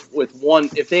sure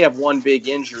if they have one big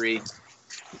injury,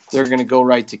 they're going to go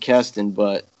right to Keston,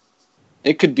 but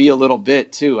it could be a little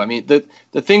bit too. I mean, the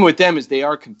thing with them is they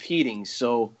are competing,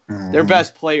 so their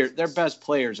best players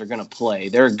are going to play.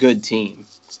 They're a good team.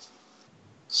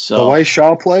 So the way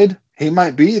Shaw played, he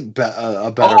might be a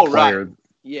better player. Right.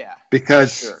 Yeah.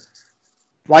 Because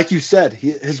like you said,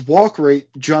 his walk rate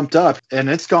jumped up, and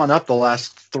it's gone up the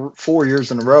last 4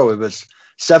 years in a row. It was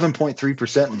 7.3%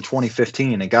 in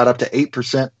 2015. It got up to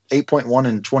 8%, 8.1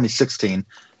 in 2016,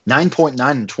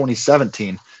 9.9 in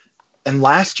 2017. And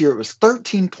last year it was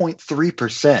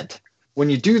 13.3%. When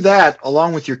you do that,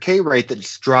 along with your K rate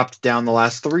that's dropped down the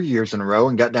last 3 years in a row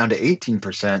and got down to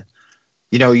 18%,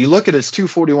 you look at his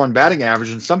 241 batting average,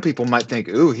 and some people might think,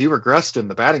 ooh, he regressed in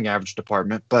the batting average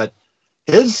department, but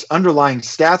his underlying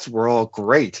stats were all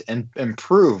great and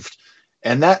improved.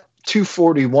 And that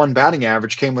 241 batting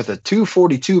average came with a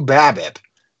 242 BABIP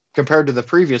compared to the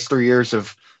previous 3 years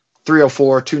of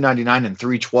 304, 299, and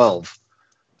 312.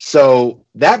 So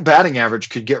that batting average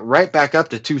could get right back up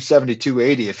to 270,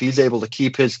 280 if he's able to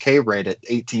keep his K rate at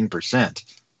 18%.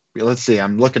 Let's see,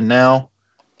 I'm looking now.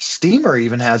 Steamer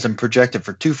even has him projected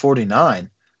for 249.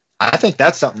 I think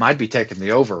that's something I'd be taking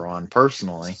the over on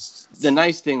personally. The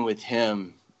nice thing with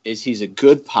him is he's a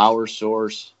good power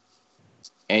source,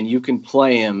 and you can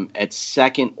play him at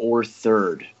second or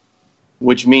third,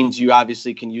 which means you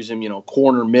obviously can use him,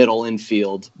 corner, middle,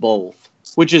 infield, both,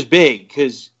 which is big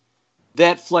because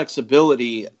that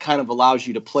flexibility kind of allows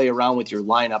you to play around with your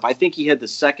lineup. I think he had the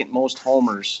second most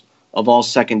homers of all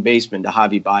second basemen to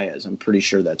Javi Baez. I'm pretty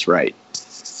sure that's right.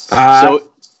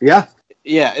 Yeah,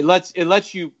 it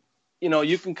lets you,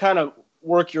 you can kind of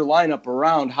work your lineup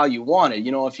around how you want it.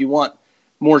 If you want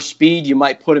more speed, you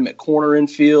might put him at corner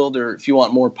infield, or if you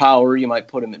want more power, you might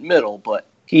put him at middle. But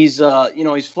he's, he's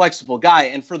a flexible guy,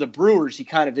 and for the Brewers, he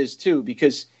kind of is too,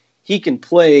 because he can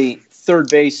play third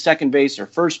base, second base, or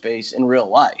first base in real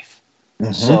life.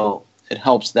 Mm-hmm. So it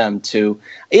helps them too.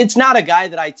 It's not a guy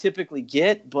that I typically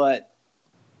get, but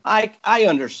I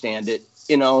understand it.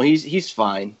 He's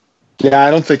fine. Yeah,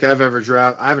 I don't think I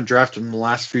haven't drafted him in the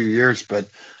last few years, but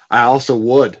I also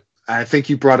would. I think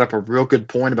you brought up a real good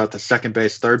point about the second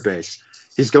base, third base.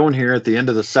 He's going here at the end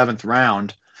of the 7th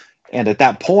round, and at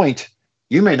that point,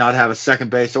 you may not have a second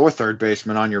base or third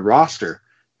baseman on your roster.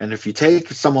 And if you take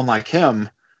someone like him,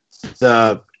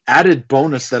 the added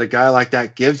bonus that a guy like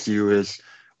that gives you is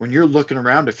when you're looking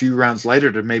around a few rounds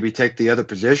later to maybe take the other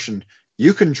position,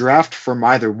 you can draft from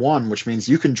either one, which means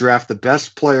you can draft the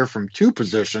best player from two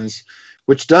positions,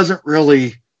 which doesn't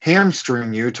really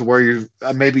hamstring you to where you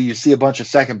maybe you see a bunch of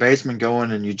second basemen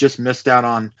going and you just missed out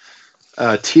on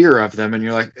a tier of them and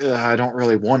you're like, I don't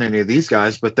really want any of these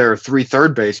guys, but there are 3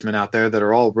 third basemen out there that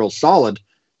are all real solid.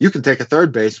 You can take a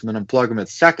third baseman and plug them at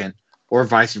second or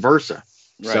vice versa.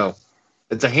 Right. So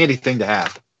it's a handy thing to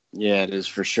have. Yeah, it is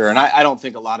for sure. And I don't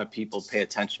think a lot of people pay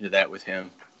attention to that with him.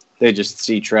 They just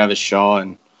see Travis Shaw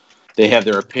and they have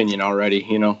their opinion already,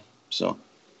 so.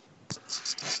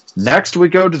 Next, we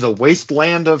go to the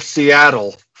wasteland of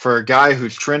Seattle for a guy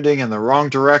who's trending in the wrong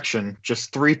direction.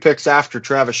 Just 3 picks after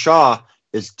Travis Shaw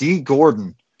is D.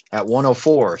 Gordon at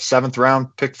 104, 7th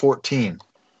round, pick 14.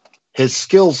 His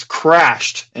skills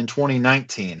crashed in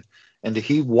 2019, and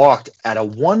he walked at a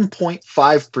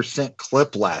 1.5%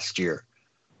 clip last year.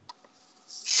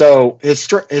 So his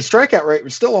strikeout rate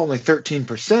was still only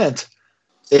 13%.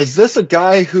 Is this a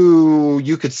guy who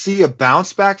you could see a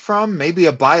bounce back from, maybe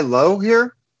a buy low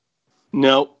here?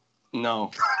 No.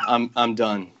 I'm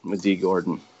done with D.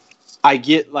 Gordon. I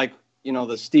get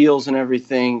the steals and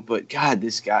everything, but God,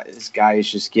 this guy is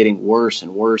just getting worse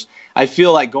and worse. I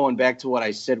feel like going back to what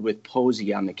I said with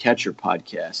Posey on the Catcher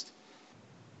podcast.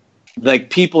 Like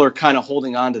people are kind of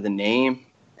holding on to the name.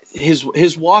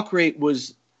 His walk rate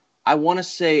was, I want to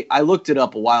say, I looked it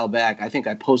up a while back. I think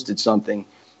I posted something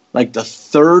like the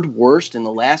 3rd worst in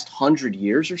the last 100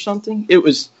 years or something.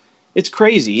 It's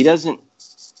crazy.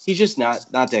 He's just not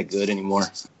that good anymore.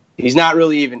 He's not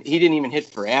really he didn't even hit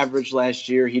for average last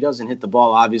year. He doesn't hit the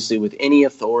ball, obviously, with any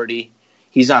authority.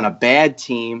 He's on a bad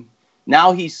team.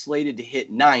 Now he's slated to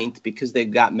hit 9th because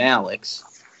they've got Malix.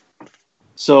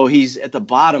 So he's at the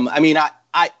bottom. I mean,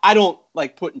 I don't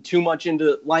like putting too much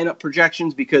into lineup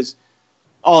projections because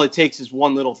all it takes is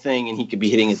one little thing and he could be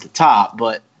hitting at the top.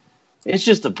 But it's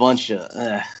just a bunch of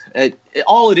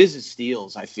all it is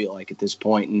steals, I feel like, at this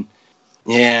point. And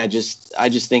yeah, I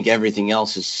just think everything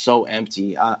else is so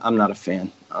empty. I'm not a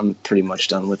fan. I'm pretty much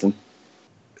done with him.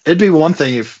 It'd be one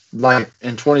thing if, like,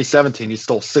 in 2017, he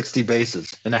stole 60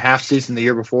 bases. In a half season the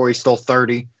year before, he stole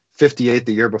 30, 58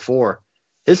 the year before.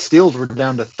 His steals were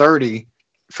down to 30.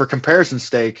 For comparison's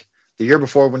sake, the year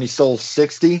before when he stole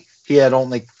 60, he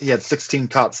had 16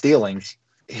 caught stealings.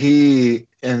 He,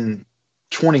 in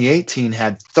 2018,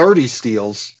 had 30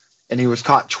 steals, and he was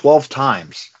caught 12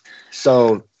 times.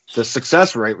 So the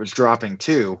success rate was dropping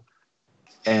too.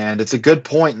 And it's a good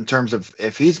point in terms of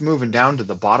if he's moving down to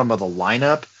the bottom of the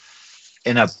lineup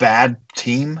in a bad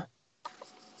team,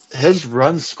 his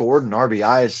runs scored and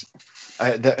RBIs,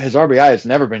 his RBI has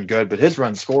never been good, but his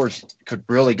run scores could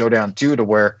really go down too, to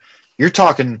where you're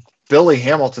talking Billy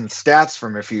Hamilton stats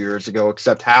from a few years ago,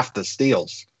 except half the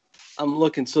steals. I'm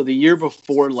looking. So the year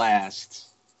before last,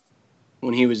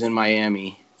 when he was in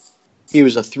Miami, he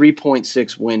was a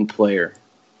 3.6 win player.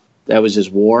 That was his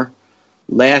WAR.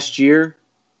 Last year,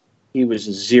 he was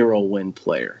a 0 win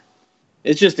player.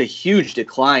 It's just a huge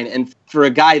decline. And for a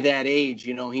guy that age,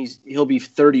 he'll be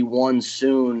 31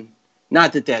 soon.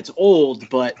 Not that that's old,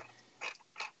 but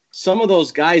some of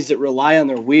those guys that rely on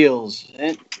their wheels,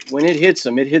 when it hits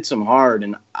them hard.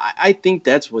 And I think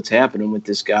that's what's happening with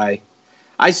this guy.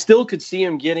 I still could see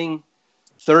him getting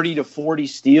 30 to 40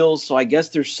 steals, so I guess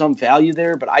there's some value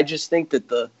there. But I just think that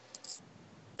the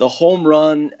home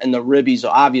run and the ribbies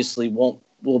obviously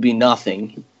will be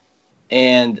nothing.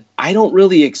 And I don't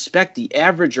really expect the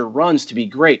average or runs to be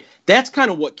great. That's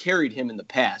kind of what carried him in the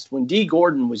past. When D.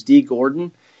 Gordon was D.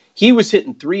 Gordon, he was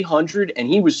hitting 300 and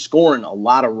he was scoring a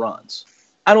lot of runs.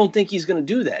 I don't think he's going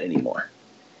to do that anymore.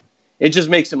 It just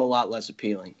makes him a lot less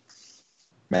appealing.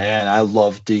 Man, I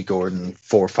loved D. Gordon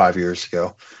 4 or 5 years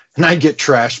ago. And I get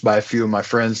trashed by a few of my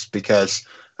friends because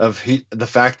of the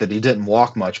fact that he didn't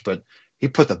walk much, but he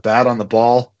put the bat on the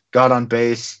ball, got on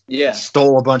base,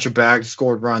 stole a bunch of bags,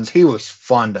 scored runs. He was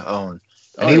fun to own.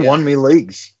 And he won me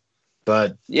leagues.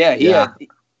 But he had,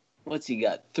 what's he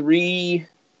got? Three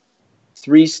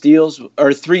steals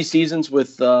or 3 seasons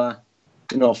with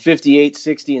 58,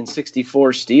 60, and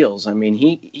 64 steals. I mean,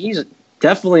 he's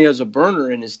definitely has a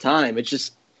burner in his time. It's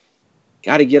just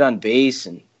got to get on base,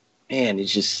 and man,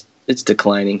 it's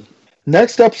declining.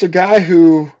 Next up's a guy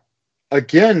who,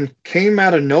 again, came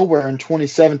out of nowhere in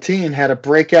 2017, had a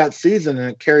breakout season, and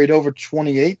it carried over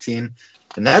 2018.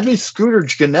 And that'd be Scooter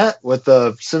Gennett with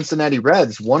the Cincinnati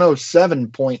Reds.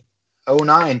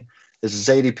 107.09 is his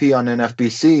ADP on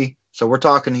NFBC. So we're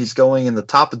talking he's going in the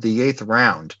top of the 8th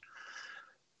round.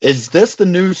 Is this the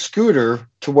new Scooter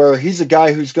to where he's a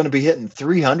guy who's going to be hitting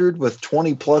 300 with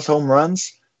 20-plus home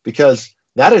runs? Because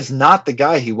that is not the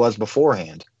guy he was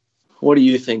beforehand. What do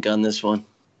you think on this one?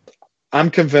 I'm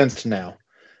convinced now.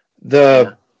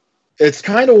 It's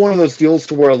kind of one of those deals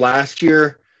to where last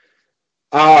year,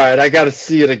 all right, I got to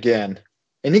see it again.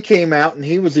 And he came out and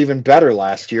he was even better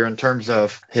last year in terms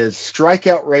of his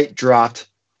strikeout rate dropped.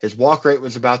 His walk rate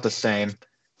was about the same.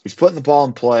 He's putting the ball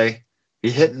in play.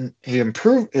 He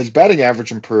improved. His batting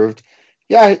average improved.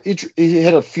 Yeah, he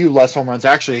hit a few less home runs.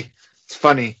 Actually, it's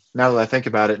funny now that I think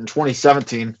about it. In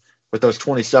 2017, with those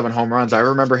 27 home runs, I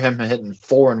remember him hitting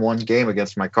 4 in one game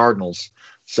against my Cardinals.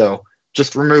 So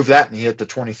just remove that and he hit the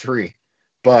 23.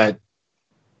 But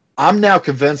I'm now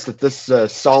convinced that this is a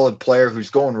solid player who's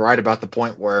going right about the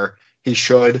point where he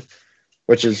should,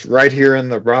 which is right here in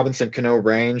the Robinson Cano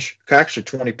range, actually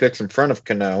 20 picks in front of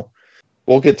Cano.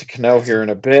 We'll get to Cano here in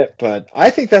a bit, but I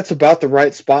think that's about the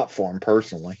right spot for him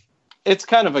personally. It's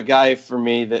kind of a guy for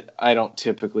me that I don't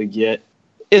typically get.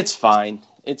 It's fine.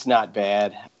 It's not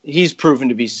bad. He's proven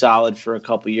to be solid for a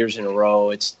couple years in a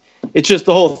row. It's just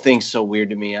the whole thing's so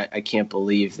weird to me. I can't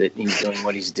believe that he's doing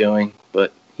what he's doing,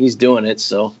 but he's doing it,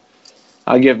 so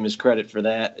I'll give him his credit for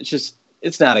that.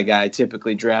 It's not a guy I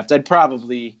typically draft. I'd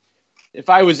probably,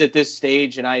 if I was at this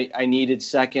stage and I needed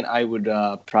second, I would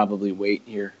probably wait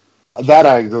here. That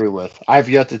I agree with. I've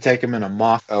yet to take him in a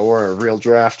mock or a real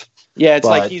draft. Yeah, it's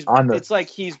like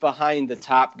he's behind the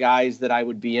top guys that I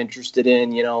would be interested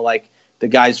in, like the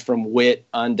guys from Witt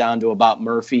on down to about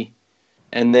Murphy.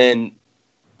 And then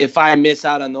if I miss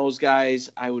out on those guys,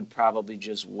 I would probably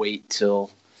just wait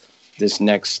till this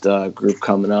next group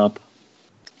coming up.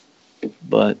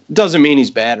 But it doesn't mean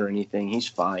he's bad or anything. He's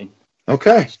fine.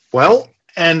 Okay. Well,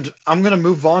 and I'm going to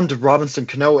move on to Robinson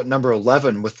Cano at number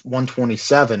 11 with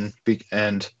 127.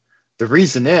 And the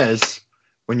reason is,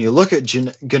 when you look at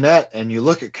Gennett and you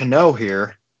look at Cano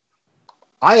here,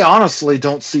 I honestly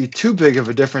don't see too big of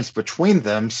a difference between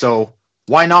them. So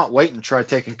why not wait and try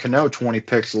taking Cano 20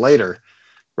 picks later?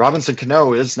 Robinson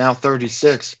Cano is now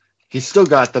 36. He's still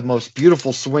got the most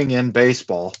beautiful swing in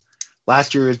baseball.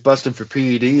 Last year he was busted for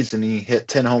PEDs and he hit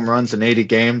 10 home runs in 80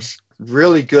 games.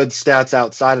 Really good stats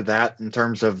outside of that in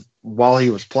terms of while he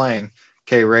was playing.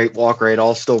 K rate, walk rate,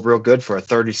 all still real good for a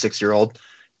 36-year-old.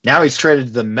 Now he's traded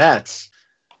to the Mets,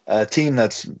 a team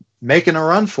that's making a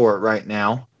run for it right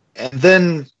now. And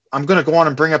then I'm going to go on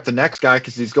and bring up the next guy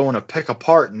because he's going to pick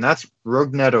apart, and that's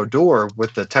Rougned Odor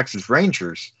with the Texas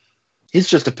Rangers. He's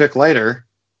just a pick later.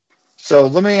 So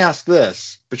let me ask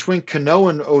this. Between Cano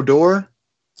and Odor,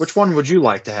 which one would you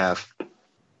like to have?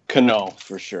 Cano,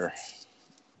 for sure.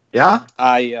 Yeah?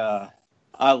 I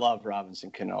love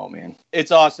Robinson Cano, man.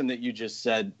 It's awesome that you just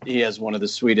said he has one of the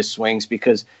sweetest swings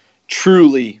because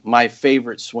truly my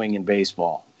favorite swing in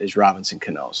baseball is Robinson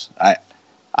Cano's.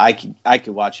 I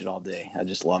could watch it all day. I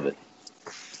just love it.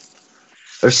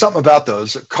 There's something about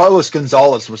those. Carlos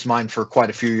Gonzalez was mine for quite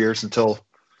a few years until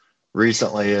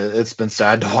recently. It's been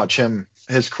sad to watch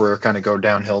his career kind of go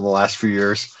downhill the last few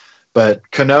years.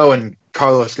 But Cano and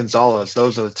Carlos Gonzalez,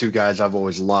 those are the two guys I've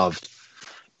always loved.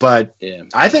 But yeah.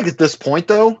 I think at this point,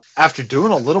 though, after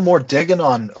doing a little more digging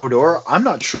on Odor, I'm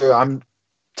not sure I'm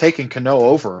taking Cano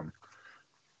over him.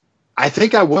 I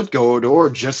think I would go Odor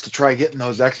just to try getting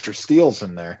those extra steals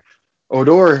in there.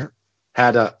 Odor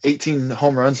had 18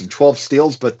 home runs and 12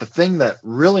 steals, but the thing that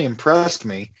really impressed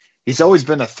me, he's always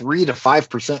been a 3 to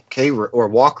 5% K or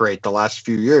walk rate the last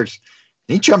few years.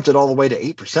 He jumped it all the way to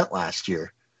 8% last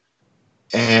year.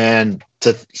 And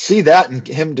to see that and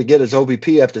him to get his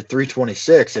OBP up to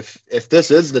 326, if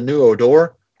this is the new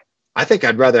Odor, I think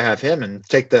I'd rather have him and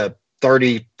take the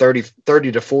 30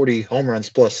 to 40 home runs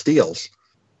plus steals.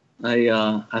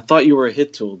 I thought you were a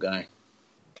hit tool guy.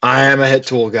 I am a hit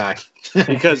tool guy.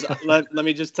 Because let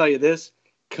me just tell you this,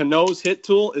 Cano's hit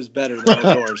tool is better than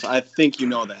Odor's. I think you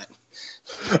know that.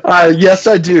 Yes,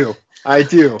 I do.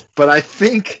 But I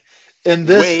think in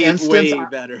this instance, way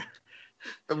better.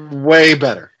 Way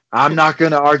better. I'm not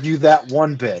going to argue that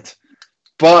one bit.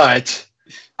 But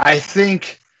I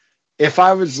think if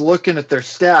I was looking at their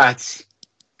stats,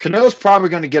 Cano's probably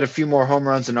going to get a few more home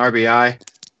runs and RBI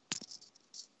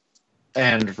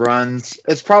and runs.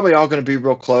 It's probably all going to be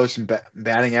real close and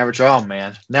batting average. Oh,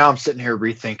 man. Now I'm sitting here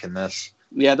rethinking this.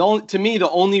 Yeah, to me, the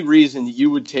only reason you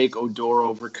would take Odor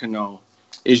over Cano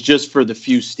is just for the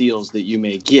few steals that you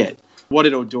may get. What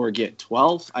did Odor get,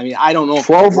 12? I mean, I don't know.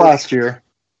 12 last year.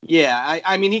 Yeah,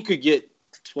 I mean, he could get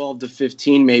 12 to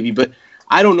 15 maybe, but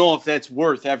I don't know if that's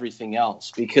worth everything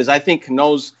else because I think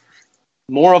Cano's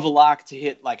more of a lock to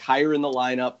hit like higher in the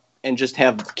lineup and just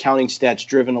have counting stats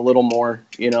driven a little more,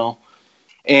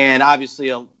 and obviously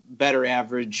a better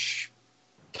average.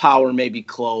 Power may be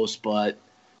close, but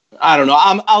I don't know.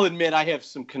 I'll admit I have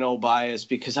some Cano bias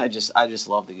because I just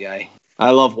love the guy. I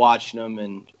love watching him,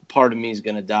 and part of me is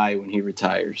going to die when he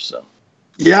retires. So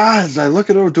yeah, as I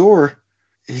look at Odor,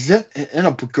 he's in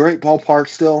a great ballpark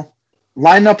still.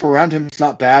 Lineup around him is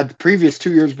not bad. The previous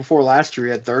 2 years before last year,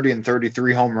 he had 30 and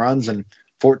 33 home runs and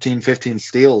 14, 15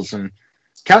 steals, and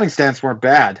counting stats weren't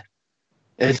bad.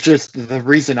 It's just the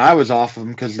reason I was off of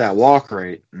him because of that walk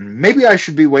rate. Maybe I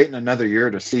should be waiting another year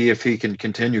to see if he can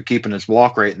continue keeping his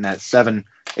walk rate in that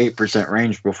 7-8%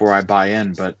 range before I buy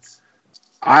in, but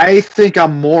I think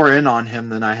I'm more in on him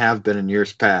than I have been in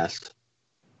years past.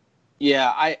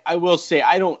 Yeah, I will say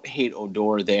I don't hate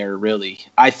Odor there, really.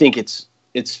 I think it's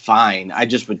fine. I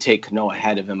just would take Cano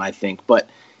ahead of him, I think. But,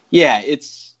 yeah,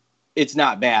 it's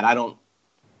not bad.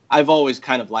 I've always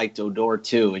kind of liked Odor,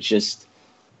 too. It's just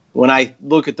when I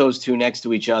look at those two next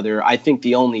to each other, I think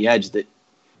the only edge that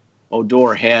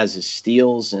Odor has is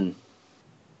steals, and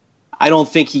I don't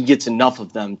think he gets enough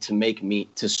of them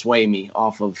to sway me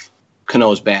off of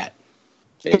Cano's bat.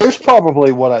 Here's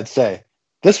probably what I'd say.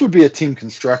 This would be a team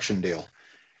construction deal.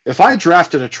 If I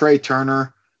drafted a Trey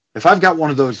Turner, if I've got one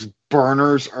of those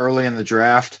burners early in the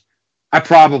draft, I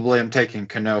probably am taking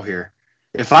Cano here.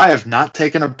 If I have not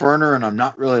taken a burner and I'm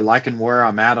not really liking where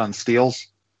I'm at on steals,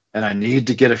 and I need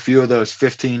to get a few of those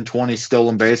 15, 20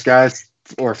 stolen base guys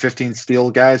or 15 steal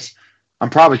guys, I'm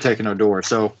probably taking Odor.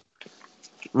 So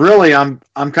really, I'm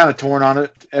kind of torn on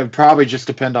it. It would probably just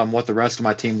depend on what the rest of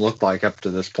my team looked like up to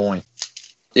this point.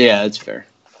 Yeah, that's fair.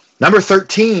 Number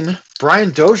 13,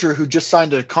 Brian Dozier, who just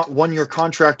signed a one-year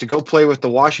contract to go play with the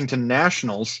Washington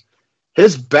Nationals.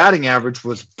 His batting average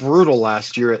was brutal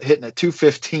last year at hitting at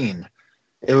 215.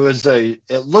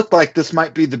 It looked like this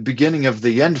might be the beginning of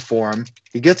the end for him.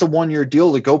 He gets a one-year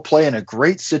deal to go play in a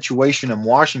great situation in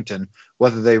Washington,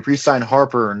 whether they re-sign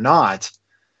Harper or not.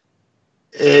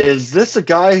 Is this a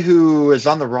guy who is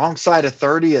on the wrong side of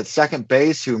 30 at second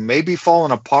base who may be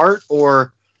falling apart,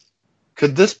 or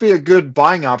could this be a good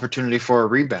buying opportunity for a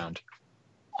rebound?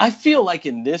 I feel like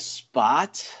in this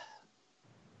spot,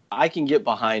 I can get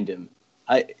behind him.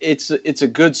 It's a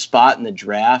good spot in the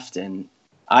draft, and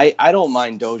I don't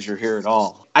mind Dozier here at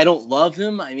all. I don't love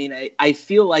him. I mean, I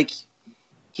feel like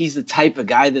he's the type of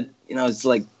guy that, is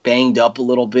like banged up a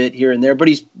little bit here and there, but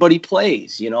he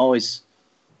plays,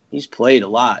 he's played a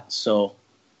lot. So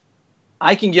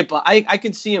I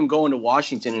can see him going to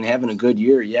Washington and having a good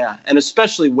year, yeah. And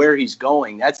especially where he's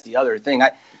going. That's the other thing.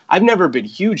 I've never been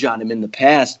huge on him in the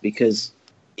past because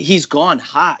he's gone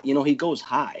high. He goes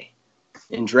high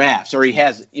in drafts, or he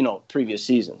has, previous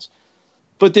seasons.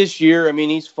 But this year, I mean,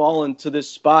 he's fallen to this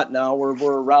spot now where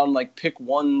we're around like pick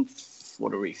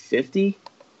 50?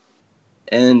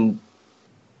 And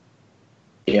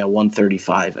yeah,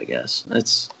 135, I guess.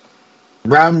 That's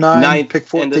round 9, pick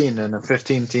 14 in a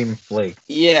 15-team league.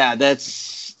 Yeah,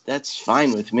 that's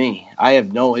fine with me. I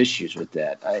have no issues with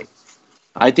that.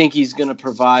 I think he's going to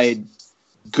provide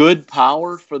good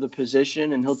power for the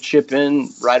position, and he'll chip in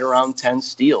right around 10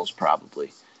 steals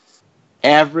probably.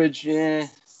 Average,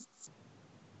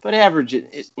 but average,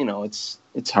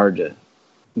 it's hard to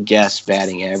guess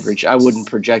batting average. I wouldn't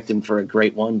project him for a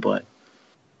great one, but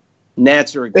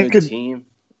Nats are a good team.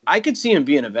 I could see him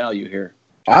being a value here.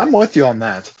 I'm with you on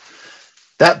that.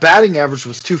 That batting average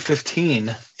was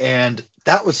 215, and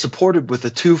that was supported with a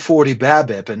 240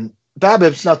 BABIP. And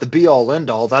BABIP's not the be-all,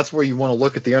 end-all. That's where you want to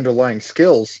look at the underlying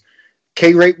skills.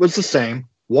 K rate was the same.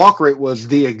 Walk rate was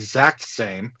the exact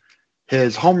same.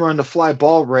 His home run to fly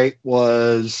ball rate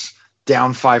was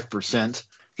down 5%.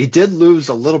 He did lose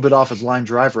a little bit off his line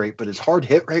drive rate, but his hard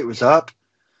hit rate was up.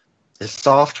 His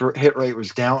soft hit rate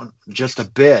was down just a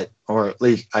bit, or at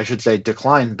least I should say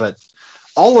declined, but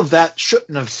all of that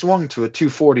shouldn't have swung to a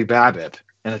 240 BABIP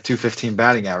and a 215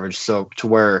 batting average. So to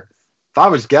where if I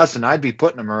was guessing, I'd be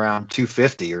putting him around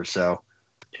 250 or so.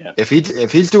 Yeah. If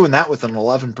he's doing that with an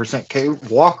 11% K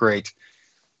walk rate,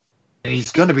 and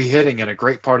he's going to be hitting at a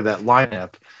great part of that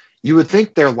lineup, you would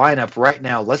think their lineup right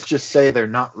now, let's just say they're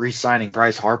not re-signing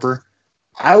Bryce Harper.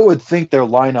 I would think their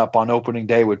lineup on opening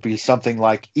day would be something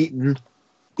like Eaton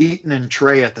and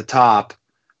Trey at the top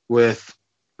with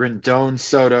Rendon,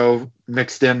 Soto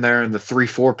mixed in there in the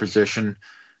 3-4 position.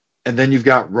 And then you've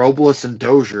got Robles and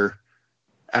Dozier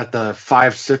at the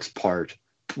 5-6 part.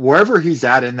 Wherever he's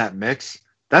at in that mix,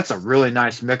 that's a really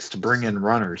nice mix to bring in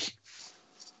runners.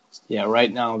 Yeah,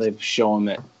 right now they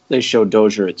show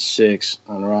Dozier at 6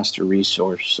 on roster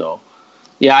resource. So,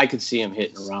 yeah, I could see him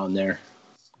hitting around there.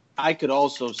 I could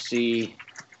also see,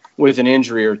 with an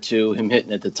injury or two, him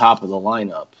hitting at the top of the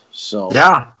lineup. So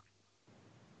yeah,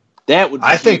 that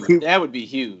would be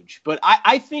huge. But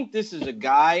I think this is a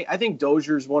guy. I think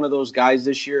Dozier's one of those guys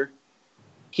this year.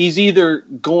 He's either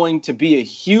going to be a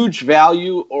huge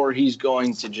value or he's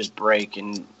going to just break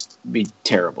and be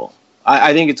terrible.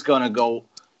 I think it's going to go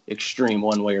extreme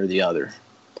one way or the other.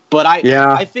 But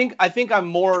I think I'm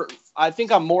more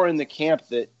in the camp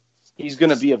that he's going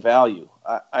to be a value.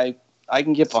 I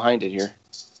can get behind it here.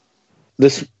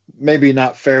 This may be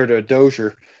not fair to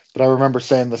Dozier, but I remember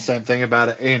saying the same thing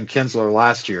about Ian Kinsler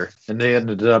last year, and they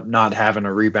ended up not having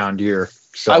a rebound year.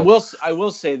 So I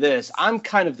will say this. I'm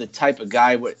kind of the type of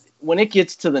guy when it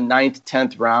gets to the 9th,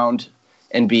 10th round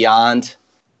and beyond,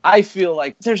 I feel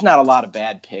like there's not a lot of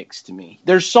bad picks to me.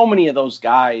 There's so many of those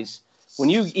guys. When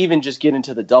you even just get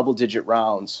into the double-digit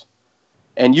rounds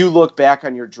and you look back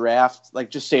on your draft, like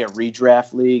just say a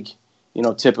redraft league,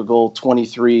 typical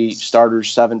 23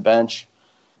 starters, 7 bench,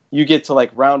 you get to like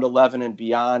round 11 and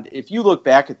beyond. If you look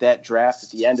back at that draft at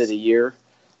the end of the year,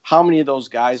 how many of those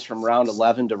guys from round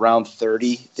 11 to round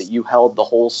 30 that you held the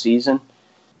whole season?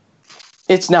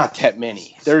 It's not that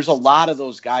many. There's a lot of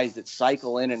those guys that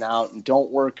cycle in and out and don't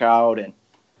work out. And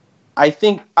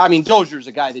Dozier's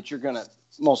a guy that you're going to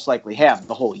most likely have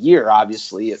the whole year,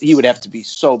 obviously. He would have to be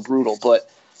so brutal. But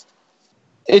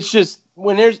it's just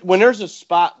when there's a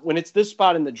spot, when it's this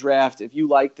spot in the draft, if you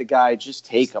like the guy, just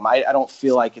take him. I don't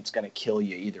feel like it's going to kill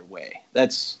you either way.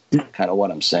 That's kind of what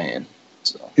I'm saying.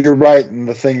 So. You're right, and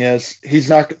the thing is, he's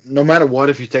not. No matter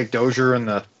what, if you take Dozier in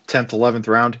the 10th, 11th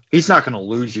round, he's not going to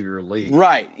lose you your league.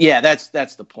 Right? Yeah,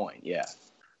 that's the point. Yeah.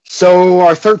 So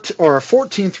our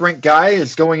 14th ranked guy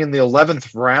is going in the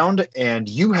 11th round, and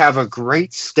you have a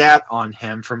great stat on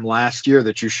him from last year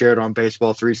that you shared on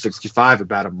Baseball 365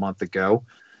 about a month ago.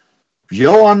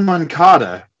 Yoan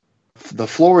Moncada, the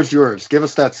floor is yours. Give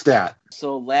us that stat.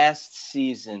 So last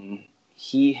season,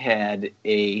 he had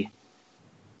a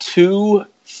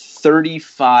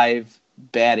 235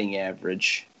 batting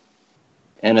average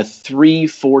and a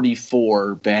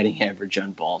 344 batting average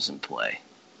on balls in play,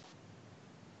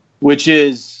 which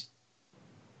is,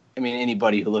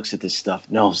 anybody who looks at this stuff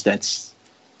knows that's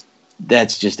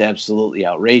just absolutely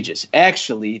outrageous.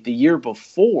 Actually, the year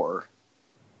before,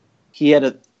 he had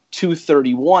a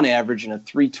 231 average and a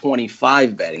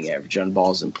 325 batting average on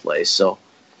balls in play. So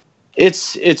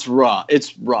it's rough.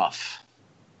 It's rough.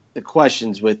 The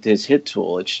questions with his hit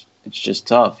tool, it's just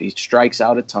tough. He strikes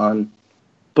out a ton.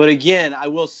 But again, I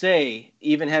will say,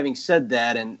 even having said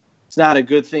that, and it's not a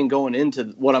good thing going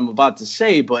into what I'm about to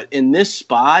say, but in this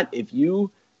spot, if you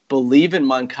believe in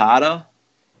Moncada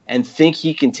and think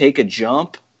he can take a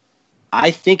jump,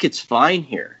 I think it's fine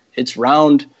here. It's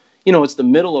it's the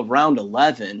middle of round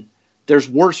 11. There's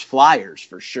worse flyers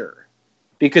for sure.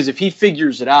 Because if he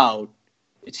figures it out,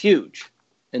 it's huge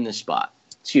in this spot.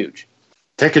 It's huge.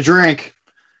 Take a drink.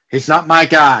 He's not my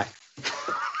guy.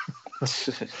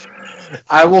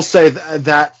 I will say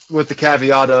that with the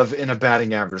caveat of in a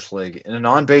batting average league. In an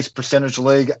on-base percentage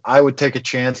league, I would take a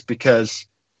chance because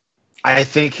I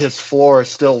think his floor is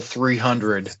still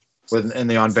 300 in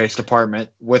the on-base department,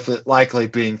 with it likely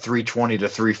being 320 to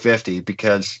 350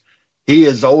 because he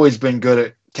has always been good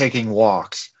at taking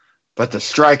walks. But the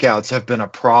strikeouts have been a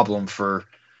problem for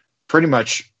pretty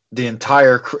much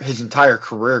his entire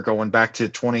career going back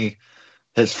to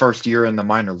his first year in the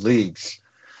minor leagues.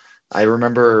 I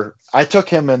remember I took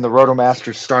him in the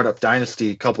Rotomasters Startup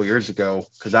Dynasty a couple years ago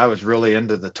because I was really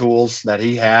into the tools that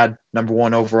he had, number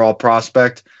one overall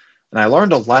prospect. And I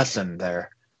learned a lesson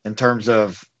there in terms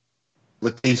of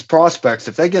with these prospects,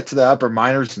 if they get to the upper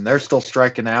minors and they're still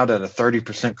striking out at a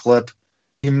 30% clip,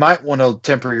 you might want to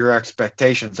temper your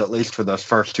expectations, at least for those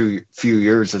first few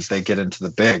years as they get into the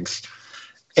bigs.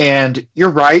 And you're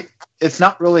right. It's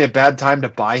not really a bad time to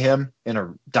buy him in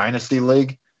a dynasty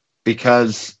league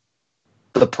because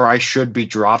the price should be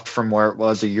dropped from where it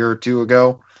was a year or two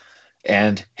ago.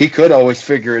 And he could always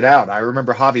figure it out. I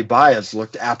remember Javi Baez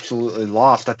looked absolutely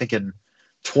lost, I think in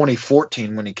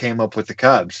 2014 when he came up with the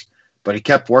Cubs. But he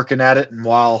kept working at it, and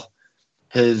while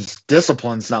his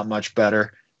discipline's not much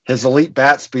better, his elite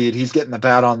bat speed, he's getting the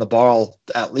bat on the ball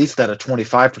at least at a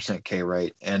 25% K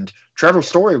rate. And Trevor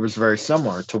Story was very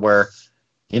similar to where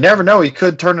you never know, he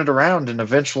could turn it around and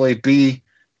eventually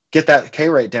get that K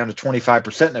rate down to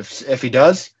 25%. And if he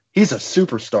does, he's a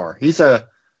superstar. He's a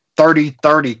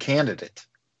 30-30 candidate.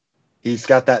 He's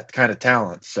got that kind of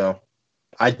talent. So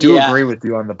I do agree with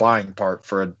you on the buying part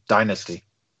for a dynasty.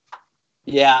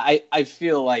 Yeah, I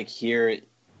feel like here,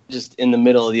 just in the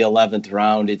middle of the 11th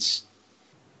round, it's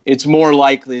more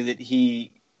likely that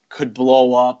he could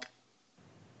blow up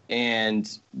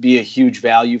and be a huge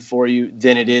value for you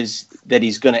than it is that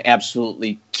he's going to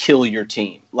absolutely kill your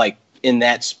team. Like in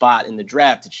that spot in the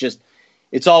draft,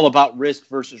 it's all about risk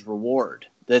versus reward.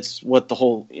 That's what the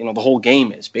whole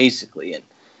game is basically. And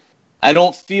I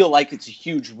don't feel like it's a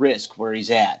huge risk where he's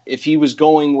at. If he was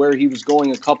going where he was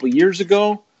going a couple years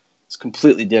ago, it's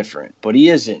completely different, but he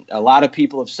isn't. A lot of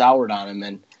people have soured on him,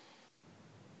 and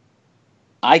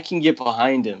I can get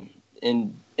behind him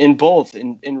in both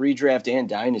in redraft and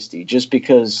dynasty, just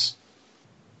because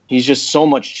he's just so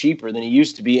much cheaper than he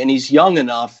used to be, and he's young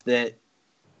enough that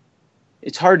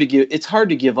it's hard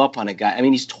to give up on a guy. I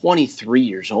mean, he's 23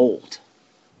 years old.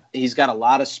 He's got a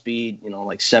lot of speed,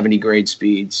 like 70 grade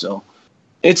speed, so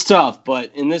it's tough.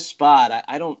 But in this spot,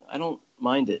 I don't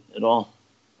mind it at all.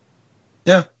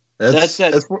 Yeah. That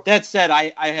said,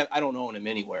 I don't own him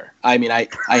anywhere. I mean, I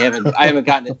haven't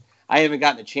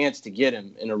gotten a chance to get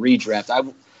him in a redraft.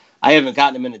 I haven't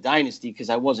gotten him in a dynasty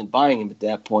because I wasn't buying him at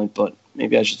that point. But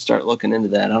maybe I should start looking into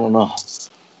that. I don't know.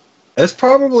 It's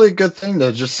probably a good thing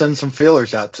to just send some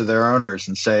feelers out to their owners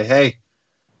and say, "Hey,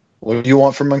 what do you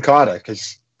want from Moncada?"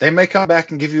 Because they may come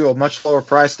back and give you a much lower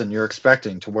price than you're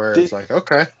expecting. To where it's like,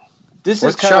 okay, this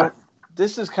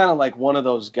is kind of like one of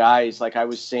those guys, like I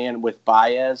was saying with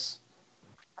Baez,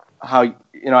 how,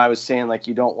 I was saying, like,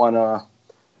 you don't want to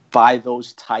buy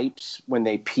those types when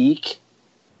they peak,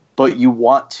 but you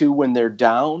want to when they're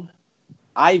down.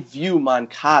 I view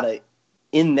Moncada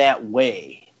in that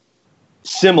way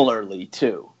similarly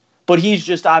too, but he's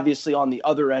just obviously on the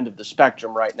other end of the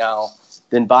spectrum right now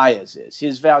than Baez is.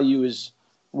 His value is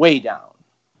way down.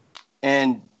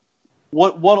 And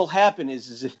what'll happen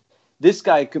is if this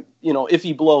guy, if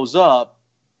he blows up,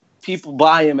 people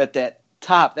buy him at that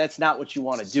top. That's not what you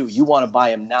want to do. You want to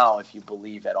buy him now if you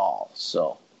believe at all.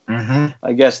 So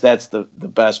I guess that's the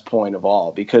best point of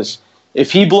all, because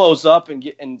if he blows up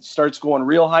and starts going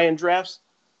real high in drafts,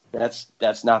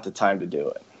 that's not the time to do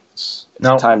it.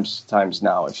 Time's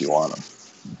now if you want him.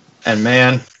 And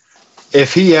man,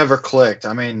 if he ever clicked,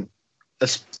 I mean,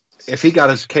 if he got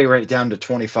his K rate down to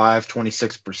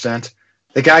 26%,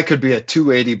 the guy could be a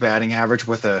 280 batting average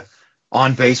with a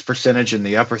on-base percentage in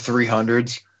the upper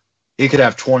 300s. He could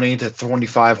have 20 to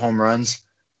 25 home runs,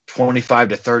 25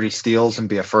 to 30 steals, and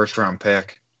be a first-round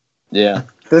pick. Yeah.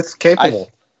 That's capable.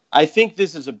 I think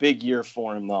this is a big year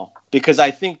for him, though, because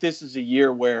I think this is a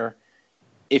year where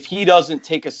if he doesn't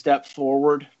take a step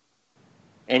forward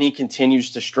and he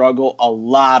continues to struggle, a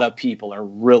lot of people are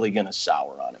really going to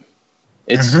sour on him.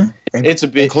 It's a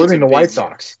big, including the White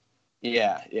Sox.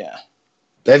 Yeah.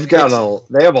 They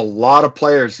have a lot of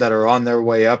players that are on their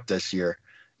way up this year.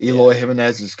 Eloy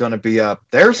Jimenez is going to be up.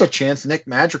 There's a chance Nick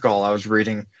Madrigal, I was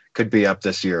reading, could be up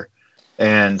this year.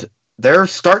 And they're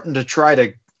starting to try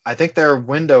to – I think their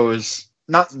window is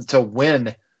not to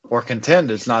win or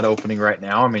contend is not opening right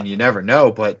now. I mean, you never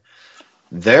know. But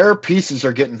their pieces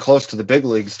are getting close to the big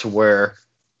leagues to where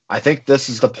I think this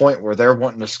is the point where they're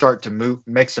wanting to start to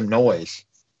make some noise.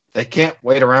 They can't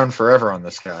wait around forever on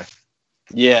this guy.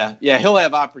 Yeah, he'll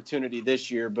have opportunity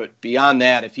this year, but beyond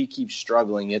that, if he keeps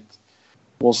struggling,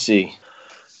 we'll see.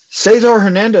 Cesar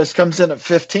Hernandez comes in at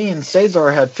 15. Cesar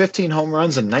had 15 home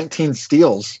runs and 19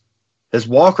 steals. His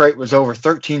walk rate was over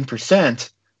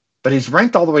 13%, but he's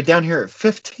ranked all the way down here at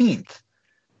 15th.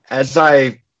 As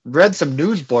I read some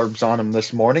news blurbs on him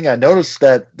this morning, I noticed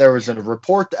that there was a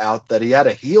report out that he had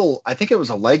I think it was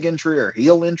a leg injury or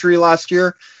heel injury last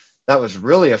year, that was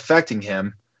really affecting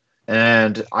him.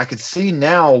 And I could see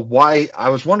now why. I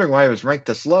was wondering why he was ranked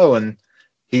this low. And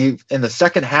he, in the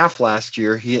second half last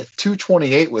year, he hit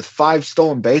 228 with 5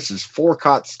 stolen bases, 4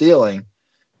 caught stealing,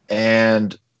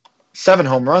 and 7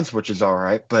 home runs, which is all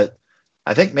right. But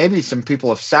I think maybe some people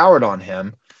have soured on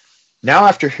him. Now,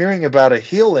 after hearing about a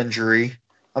heel injury,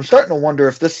 I'm starting to wonder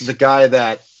if this is a guy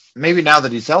that maybe now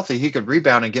that he's healthy, he could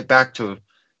rebound and get back to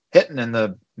hitting in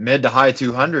the mid to high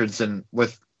 200s, and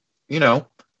with,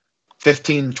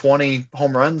 15, 20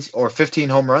 home runs, or 15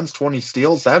 home runs, 20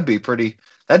 steals, that'd be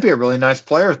a really nice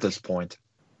player at this point.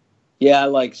 Yeah, I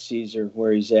like Caesar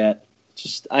where he's at.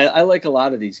 Just I like a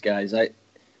lot of these guys.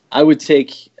 I would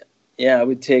take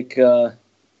Caesar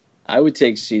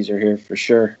here for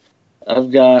sure.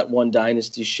 I've got one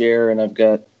dynasty share, and I've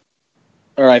had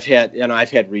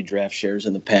redraft shares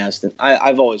in the past, and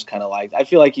I've always kind of liked. I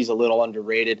feel like he's a little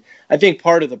underrated. I think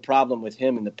part of the problem with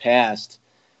him in the past,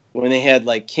 when they had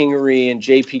like Kingery and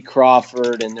J.P.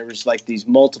 Crawford, and there was like these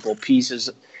multiple pieces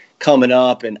coming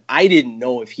up, and I didn't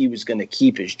know if he was going to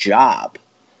keep his job.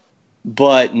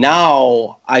 But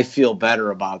now I feel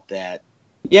better about that.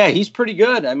 Yeah, he's pretty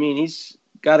good. I mean, he's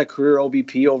got a career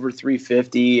OBP over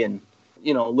 350, and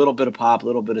a little bit of pop, a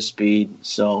little bit of speed.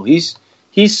 So he's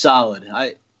solid.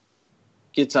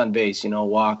 Gets on base,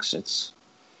 walks.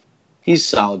 He's a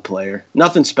solid player.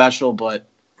 Nothing special, but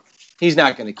he's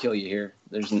not going to kill you here.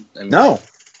 No,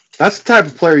 that's the type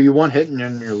of player you want hitting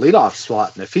in your leadoff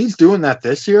slot. And if he's doing that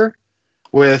this year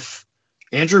with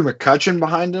Andrew McCutchen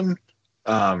behind him,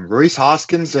 Rhys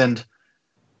Hoskins, and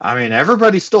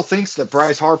everybody still thinks that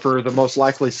Bryce Harper, the most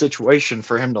likely situation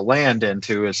for him to land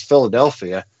into is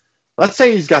Philadelphia. Let's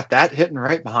say he's got that hitting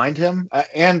right behind him,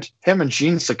 and him and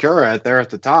Gene Segura there at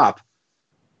the top.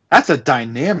 That's a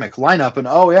dynamic lineup. And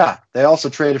they also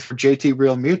traded for JT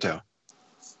Realmuto.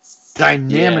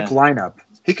 Dynamic lineup.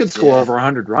 He could score over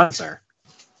 100 runs there.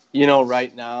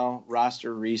 Right now,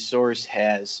 roster resource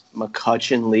has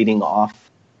McCutchen leading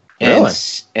off, really?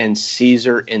 and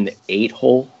Caesar in the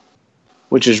 8-hole,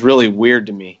 which is really weird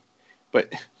to me.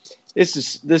 But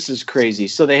this is crazy.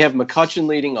 So they have McCutchen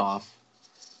leading off,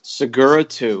 Segura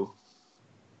 2,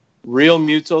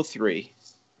 Realmuto 3,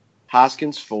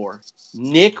 Hoskins 4,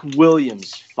 Nick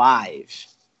Williams 5.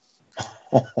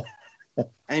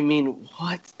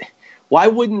 What? Why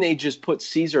wouldn't they just put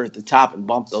Caesar at the top and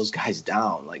bump those guys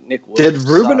down? Like Nick Williams. Did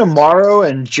Ruben Amaro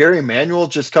and Jerry Manuel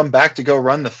just come back to go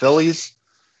run the Phillies?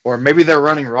 Or maybe they're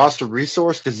running roster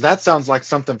resource? Because that sounds like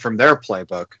something from their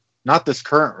playbook, not this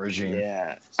current regime.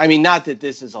 Yeah. Not that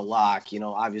this is a lock.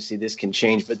 Obviously this can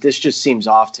change, but this just seems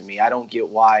off to me. I don't get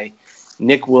why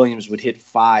Nick Williams would hit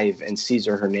 5 and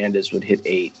Cesar Hernandez would hit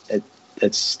 8.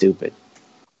 That's stupid.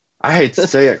 I hate to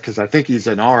say it because I think he's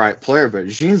an all right player, but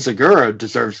Gene Segura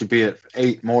deserves to be at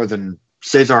 8 more than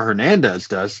Cesar Hernandez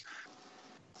does.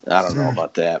 I don't know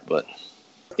about that, but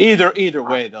either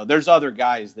way, though, there's other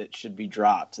guys that should be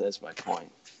dropped. That's my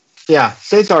point. Yeah,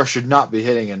 Cesar should not be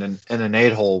hitting in an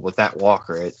 8-hole with that walk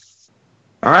rate.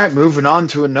 All right, moving on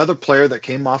to another player that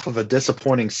came off of a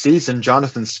disappointing season,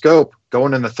 Jonathan Schoop,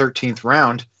 going in the 13th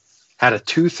round. Had a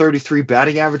 .233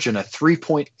 batting average and a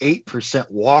 3.8%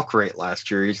 walk rate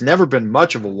last year. He's never been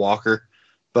much of a walker,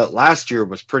 but last year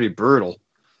was pretty brutal.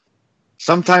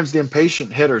 Sometimes the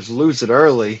impatient hitters lose it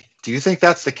early. Do you think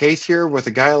that's the case here with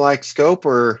a guy like Schoop,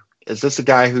 or is this a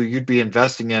guy who you'd be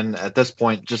investing in at this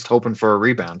point just hoping for a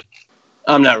rebound?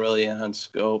 I'm not really on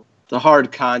Schoop. The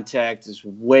hard contact is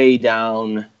way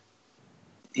down.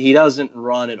 He doesn't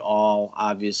run at all,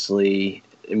 obviously.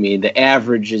 The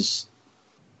average is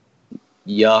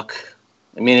yuck.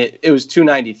 It was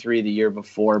 293 the year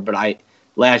before, but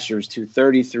last year was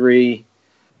 233.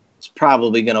 It's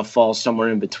probably going to fall somewhere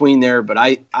in between there, but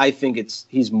I think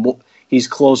he's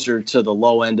closer to the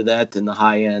low end of that than the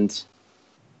high end.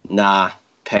 Nah,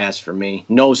 pass for me.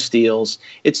 No steals.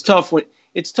 It's tough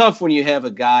when you have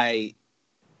a guy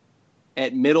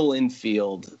at middle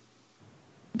infield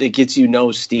that gets you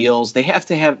no steals. They have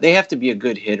to be a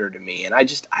good hitter to me, and I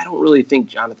don't really think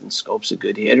Jonathan Schoop's a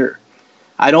good hitter.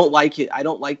 I don't like it. I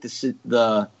don't like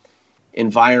the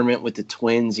environment with the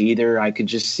Twins either. I could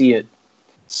just see it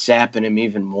sapping him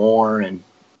even more, and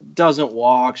doesn't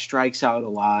walk, strikes out a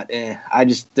lot.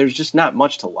 There's just not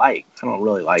much to like. I don't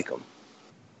really like him.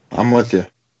 I'm with you.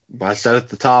 I said at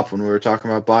the top when we were talking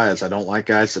about Baez, I don't like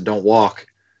guys that don't walk.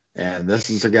 And this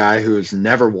is a guy who's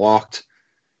never walked.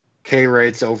 K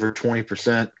rate's over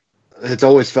 20%. It's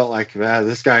always felt like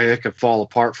this guy, it could fall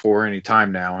apart for any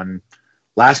time now. And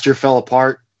last year fell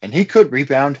apart, and he could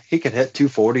rebound. He could hit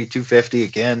 240, 250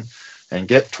 again and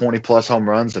get 20-plus home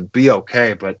runs and be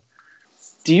okay. But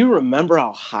Do you remember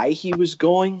how high he was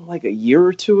going like a year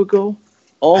or two ago?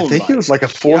 I think he was like a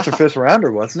fourth or fifth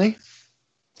rounder, wasn't he?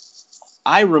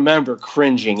 I remember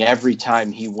cringing every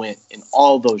time he went in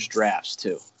all those drafts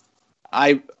too.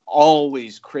 I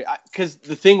always because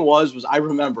the thing was I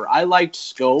remember I liked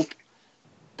Scope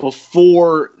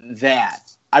before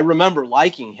that. I remember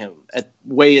liking him a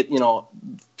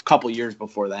couple years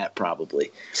before that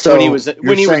probably. So you're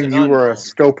saying you were a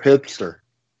Scope hipster.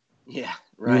 Yeah,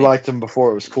 right. You liked him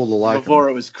before it was cool to like him. Before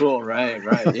it was cool, right,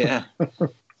 yeah.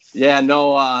 Yeah,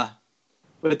 no,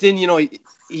 but then,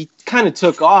 he kind of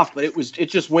took off, but it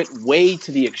just went way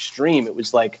to the extreme. It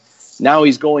was like now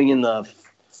he's going in the,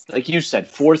 like you said,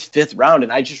 fourth, fifth round,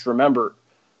 and I just remember,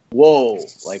 whoa,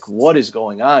 like what is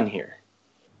going on here?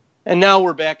 And now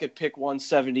we're back at pick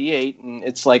 178, and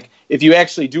it's like if you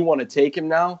actually do want to take him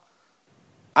now,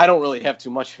 I don't really have too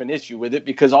much of an issue with it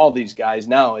because all these guys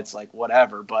now it's like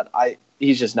whatever, but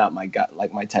he's just not my guy,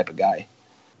 like my type of guy.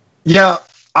 Yeah,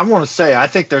 I want to say I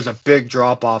think there's a big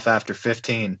drop off after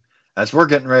 15. As we're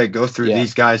getting ready to go through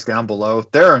these guys down below,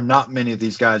 there are not many of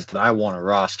these guys that I want to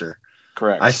roster.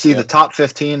 Correct. I see the top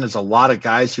 15 is a lot of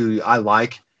guys who I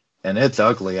like, and it's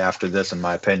ugly after this, in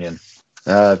my opinion.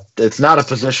 It's not a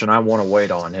position I want to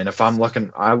wait on, and if I'm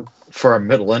looking for a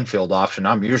middle infield option,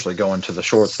 I'm usually going to the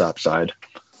shortstop side.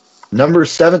 Number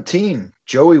 17,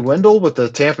 Joey Wendell with the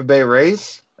Tampa Bay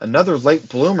Rays. Another late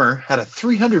bloomer, had a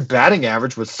 300 batting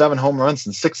average with 7 home runs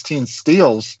and 16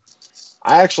 steals.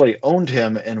 I actually owned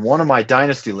him in one of my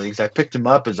dynasty leagues. I picked him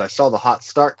up as I saw the hot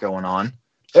start going on.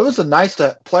 It was a nice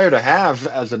player to have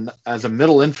as a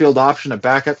middle infield option, a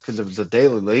backup, because it was a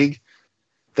daily league.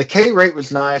 The K rate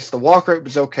was nice. The walk rate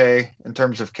was okay in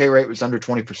terms of K rate was under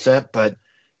 20%, but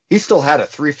he still had a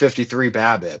 353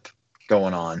 BABIP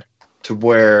going on to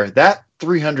where that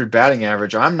 300 batting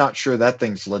average, I'm not sure that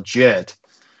thing's legit.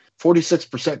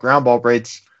 46% ground ball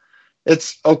rates,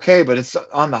 it's okay, but it's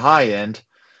on the high end.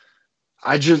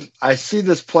 I see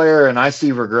this player and I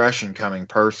see regression coming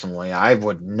personally. I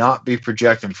would not be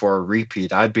projecting for a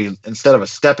repeat. I'd be, instead of a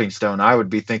stepping stone, I would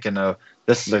be thinking of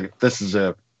this is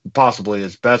a possibly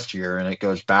his best year and it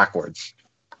goes backwards.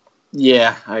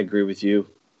 Yeah, I agree with you.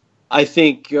 I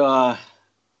think Brandon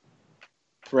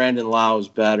Lau is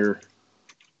better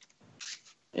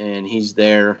and he's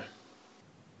there.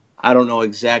 I don't know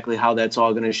exactly how that's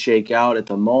all going to shake out at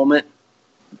the moment.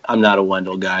 I'm not a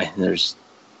Wendell guy. There's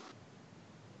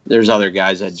other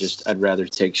guys I'd rather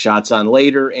take shots on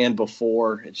later and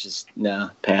before. It's just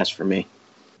pass for me.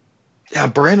 Yeah,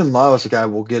 Brandon Lau is a guy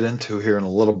we'll get into here in a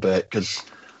little bit because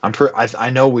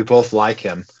I know we both like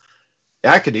him.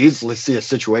 I could easily see a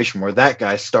situation where that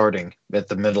guy's starting at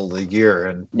the middle of the year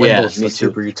and Wendell's the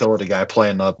super utility guy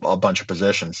playing a bunch of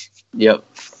positions. Yep,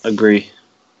 agree.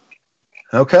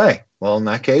 Okay, well, in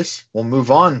that case, we'll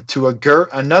move on to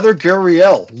another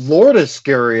Gurriel, Lourdes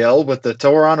Gurriel with the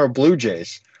Toronto Blue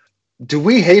Jays. Do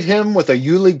we hate him with a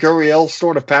Yuli Gurriel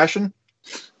sort of passion?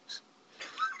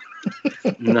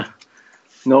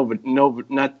 No, but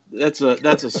not. That's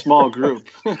a small group.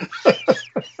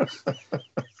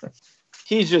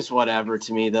 He's just whatever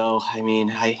to me, though. I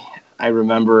mean, I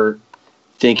remember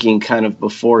thinking kind of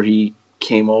before he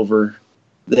came over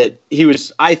that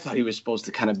I thought he was supposed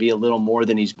to kind of be a little more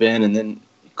than he's been, and then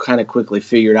kind of quickly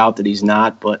figured out that he's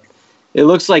not. But it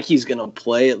looks like he's going to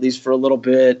play at least for a little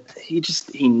bit.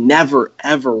 He never,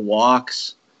 ever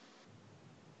walks.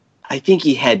 I think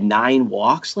he had 9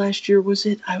 walks last year, was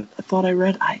it? I thought I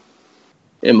read.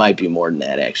 It might be more than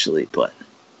that, actually, but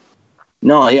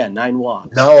no, 9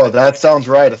 walks. No, that sounds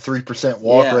right. A 3%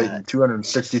 walk rate and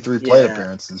 263 plate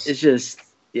appearances. It's just,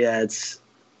 it's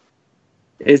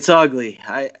ugly.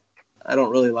 I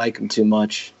don't really like him too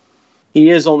much. He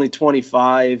is only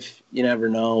 25. You never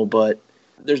know, but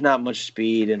there's not much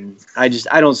speed, and I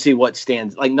don't see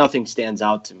nothing stands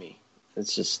out to me.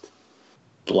 It's just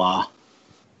blah.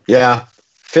 Yeah,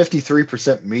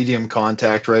 53% medium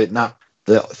contact rate. Not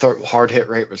the hard hit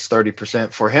rate was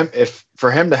 30%.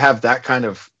 For him to have that kind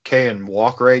of K and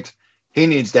walk rate, he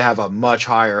needs to have a much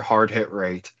higher hard hit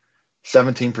rate.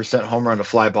 17% home run to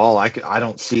fly ball. I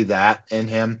don't see that in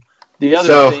him. The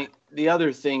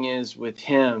other thing is with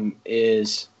him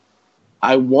is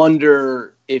I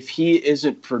wonder if he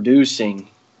isn't producing,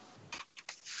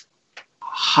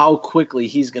 how quickly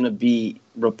he's going to be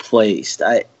replaced.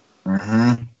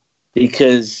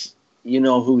 Because you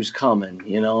know who's coming.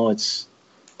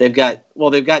 They've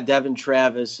got Devin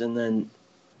Travis and then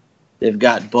they've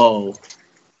got Bo.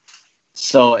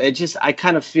 So I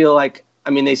kind of feel like,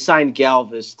 they signed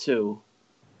Galvis too.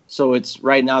 So it's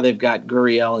right now they've got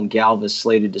Gurriel and Galvis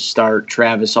slated to start,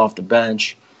 Travis off the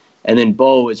bench, and then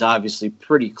Bo is obviously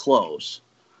pretty close.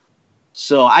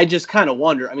 So I just kind of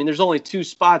wonder. I mean, there's only 2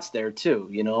 spots there too,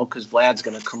 because Vlad's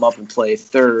going to come up and play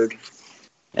third.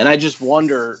 And I just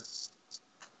wonder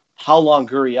how long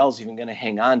Gurriel's even going to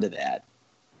hang on to that.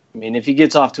 I mean, if he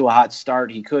gets off to a hot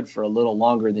start, he could for a little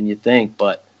longer than you think,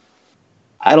 but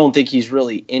I don't think he's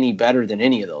really any better than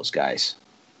any of those guys.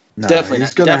 No, definitely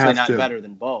he's not better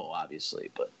than Bo, obviously,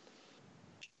 but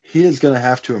he is going to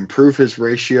have to improve his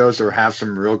ratios or have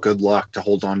some real good luck to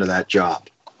hold on to that job,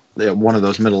 one of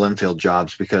those middle infield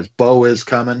jobs, because Bo is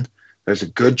coming. There's a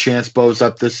good chance Bo's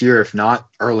up this year, if not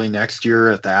early next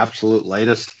year at the absolute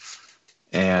latest.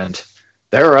 And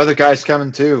there are other guys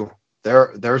coming too.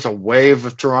 There's a wave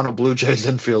of Toronto Blue Jays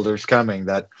infielders coming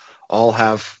that all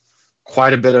have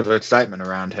quite a bit of excitement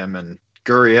around him. And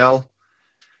Gurriel,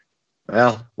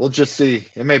 well, we'll just see.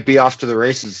 It may be off to the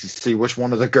races to see which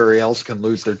one of the Gurriels can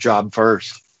lose their job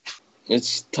first.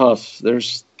 It's tough.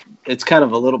 It's kind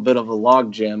of a little bit of a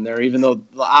logjam there, even though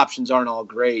the options aren't all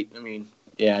great. I mean,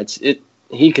 yeah,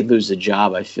 he could lose the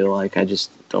job, I feel like. I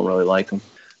just don't really like him.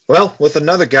 Well, with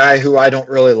another guy who I don't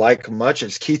really like much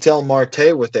is Ketel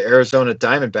Marte with the Arizona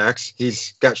Diamondbacks.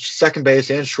 He's got second base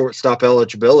and shortstop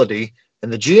eligibility.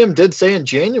 And the GM did say in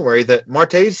January that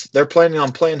they're planning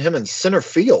on playing him in center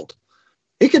field.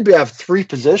 He could have 3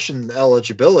 position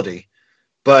eligibility,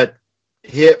 but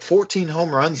he hit 14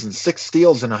 home runs and 6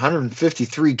 steals in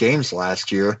 153 games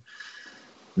last year.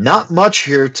 Not much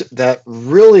here that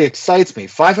really excites me.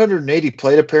 580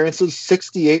 plate appearances,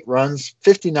 68 runs,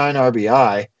 59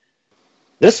 RBI.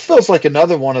 This feels like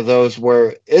another one of those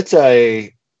where it's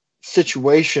a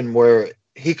situation where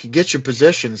he could get you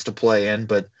positions to play in,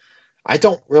 but I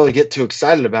don't really get too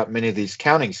excited about many of these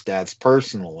counting stats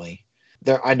personally.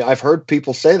 I've heard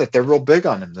people say that they're real big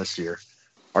on him this year.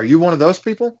 Are you one of those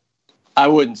people? I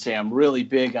wouldn't say I'm really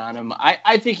big on him.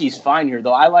 I think he's fine here,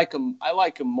 though. I like him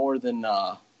more than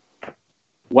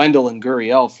Wendell and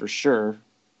Gurriel for sure.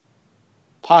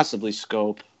 Possibly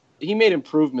Scope. He made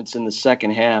improvements in the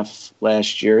second half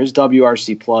last year. His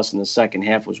WRC plus in the second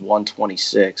half was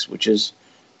 126, which is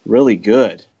really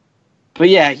good. But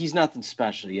yeah, he's nothing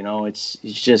special, he's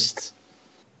just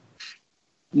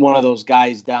one of those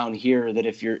guys down here that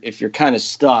if you're kind of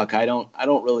stuck, I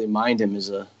don't really mind him as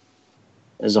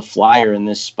a flyer in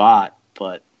this spot,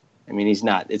 but I mean it's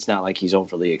not like he's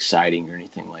overly exciting or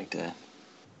anything like that.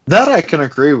 That I can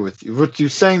agree with you. With you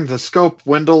saying the Scope,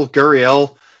 Wendell,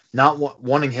 Gurriel, not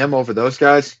wanting him over those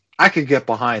guys, I could get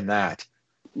behind that.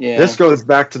 Yeah. This goes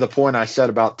back to the point I said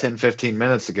about 10, 15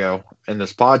 minutes ago in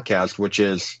this podcast, which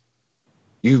is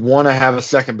you want to have a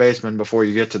second baseman before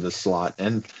you get to the slot.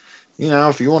 And,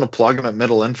 if you want to plug him at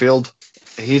middle infield,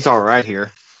 he's all right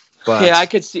here. But yeah, I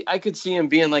could see him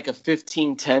being like a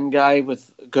 15-10 guy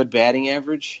with good batting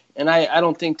average, and I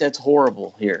don't think that's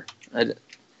horrible here.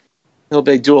 He'll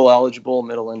be dual eligible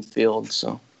middle infield.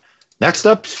 So next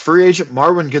up, free agent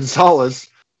Marwin Gonzalez.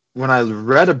 When I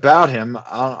read about him,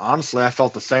 honestly, I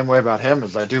felt the same way about him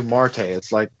as I do Marte.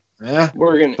 It's like,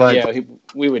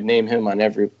 we would name him on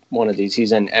every one of these.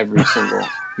 He's in every single.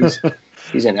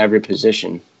 he's in every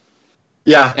position.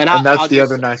 Yeah, and that's the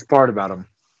other nice part about him.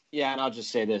 Yeah, and I'll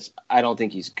just say this. I don't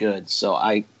think he's good, so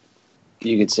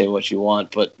you could say what you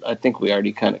want, but I think we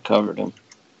already kind of covered him.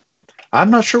 I'm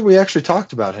not sure we actually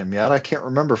talked about him yet. I can't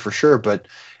remember for sure, but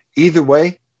either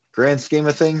way, grand scheme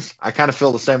of things, I kind of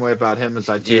feel the same way about him as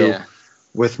I do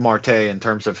with Marte in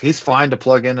terms of he's fine to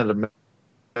plug in at a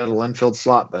middle infield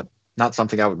slot, but not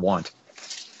something I would want.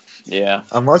 Yeah.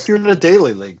 Unless you're in a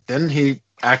daily league, then he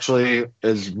actually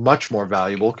is much more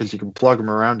valuable because you can plug him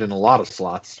around in a lot of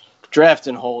slots. Draft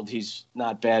and hold, he's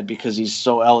not bad because he's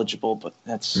so eligible, but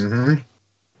that's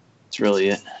really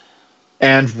it.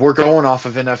 And we're going off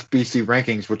of NFBC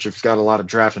rankings, which have got a lot of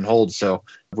draft and hold. So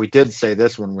we did say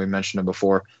this when we mentioned him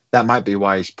before. That might be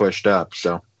why he's pushed up.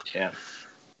 So yeah.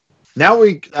 Now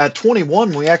at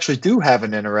 21, we actually do have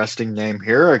an interesting name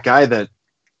here. A guy that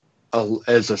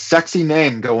is a sexy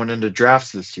name going into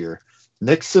drafts this year.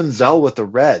 Nick Senzel with the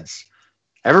Reds.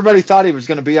 Everybody thought he was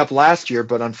going to be up last year,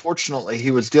 but unfortunately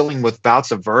he was dealing with bouts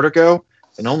of vertigo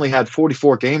and only had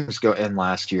 44 games go in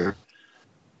last year.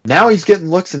 Now he's getting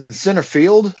looks in center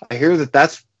field. I hear that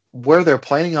that's where they're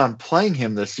planning on playing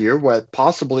him this year,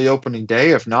 possibly opening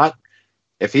day. If not,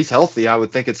 if he's healthy, I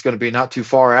would think it's going to be not too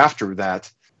far after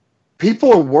that.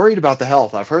 People are worried about the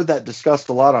health. I've heard that discussed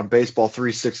a lot on Baseball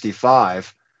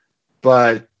 365,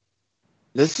 but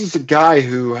this is a guy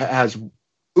who has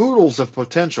oodles of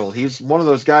potential. He's one of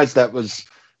those guys that was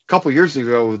a couple years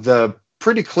ago the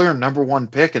pretty clear number one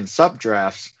pick in sub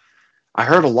drafts. I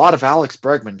heard a lot of Alex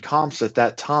Bregman comps at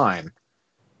that time.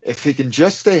 If he can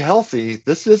just stay healthy,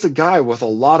 this is a guy with a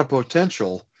lot of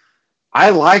potential.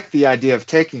 I like the idea of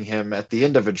taking him at the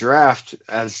end of a draft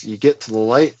as you get to the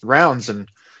late rounds, and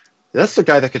that's the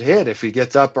guy that could hit if he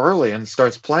gets up early and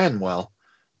starts playing well.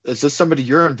 Is this somebody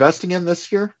you're investing in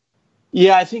this year?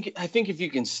 Yeah, I think if you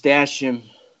can stash him,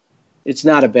 it's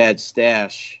not a bad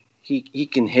stash. He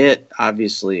can hit,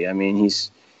 obviously. I mean,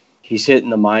 he's hitting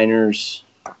the minors.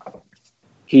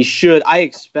 He should. I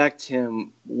expect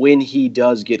him, when he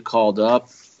does get called up,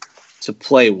 to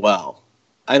play well.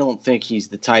 I don't think he's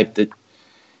the type that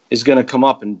is going to come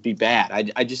up and be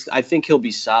bad. I think he'll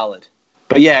be solid.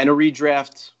 But yeah, in a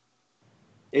redraft,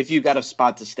 if you got a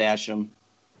spot to stash him,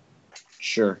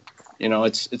 sure.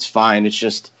 It's fine. It's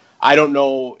just, I don't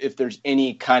know if there's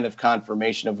any kind of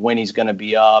confirmation of when he's going to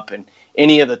be up, and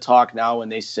any of the talk now when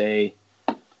they say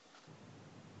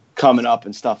coming up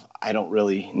and stuff, I don't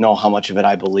really know how much of it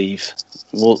I believe.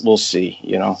 We'll see,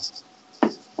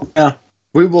 Yeah,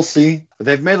 we will see.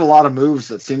 They've made a lot of moves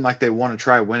that seem like they want to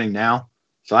try winning now.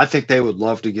 So I think they would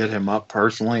love to get him up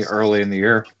personally early in the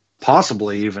year,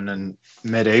 possibly even in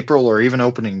mid-April or even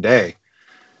opening day.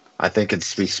 I think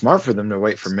it'd be smart for them to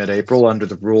wait for mid-April under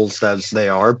the rules as they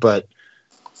are, but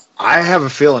I have a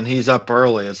feeling he's up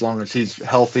early as long as he's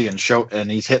healthy and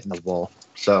he's hitting the ball.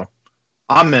 So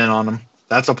I'm in on him.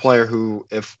 That's a player who,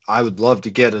 if I would love to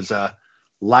get as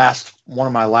one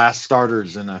of my last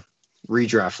starters in a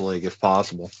redraft league, if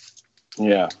possible.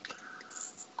 Yeah.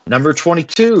 Number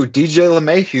 22, DJ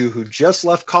LeMahieu, who just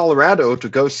left Colorado to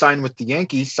go sign with the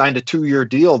Yankees, signed a 2-year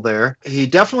deal there. He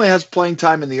definitely has playing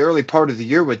time in the early part of the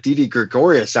year with Didi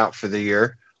Gregorius out for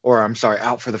the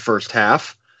first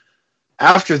half.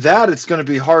 After that, it's going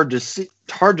to be hard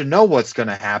to know what's going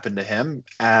to happen to him,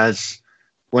 as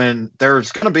when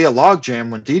there's going to be a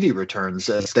logjam when Didi returns,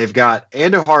 as they've got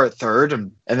Andujar at third,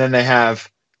 and then they have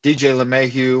DJ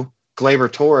LeMahieu, Gleyber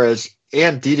Torres,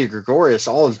 and Didi Gregorius,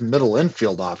 all as middle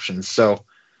infield options. So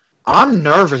I'm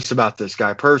nervous about this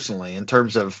guy personally, in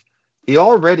terms of he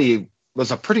already was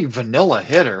a pretty vanilla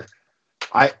hitter.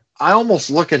 I almost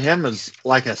look at him as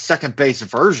like a second base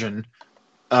version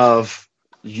of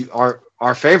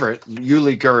our favorite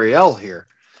Yuli Gurriel here,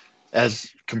 as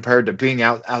compared to being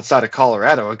outside of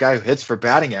Colorado, a guy who hits for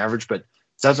batting average but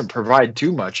doesn't provide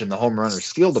too much in the home run or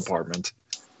steal department.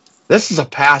 This is a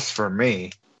pass for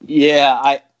me.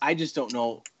 Yeah, I just don't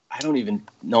know. I don't even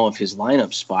know if his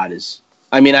lineup spot is.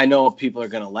 I mean, I know people are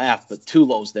going to laugh, but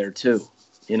Tulo's there too.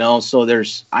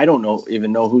 So I don't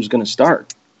even know who's going to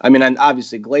start. I mean, and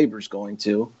obviously Gleyber's going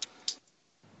to.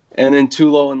 And then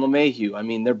Tulo and LeMahieu. I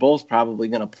mean, they're both probably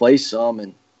going to play some.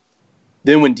 And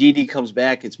then when Didi comes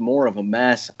back, it's more of a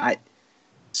mess.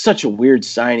 Such a weird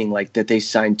signing, like that they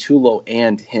signed Tulo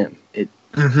and him.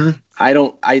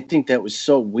 I think that was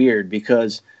so weird,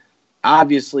 because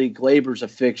obviously Gleyber's a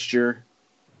fixture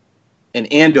and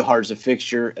Andujar's a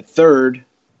fixture at third,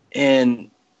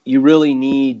 and you really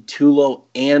need Tulo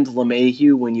and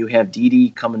LeMahieu when you have Didi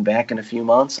coming back in a few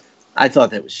months. I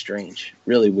thought that was strange,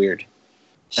 really weird.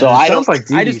 So I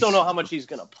just don't know how much he's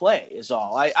going to play is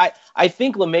all. I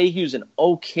think LeMahieu's an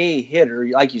okay hitter.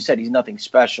 Like you said, he's nothing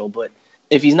special, but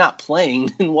if he's not playing,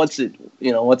 then what's it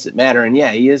matter? And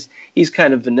yeah, he's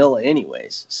kind of vanilla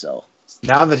anyways. So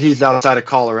now that he's outside of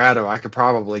Colorado, I could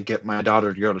probably get my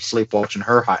daughter to go to sleep watching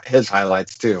his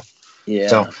highlights too. Yeah.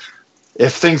 So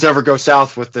if things ever go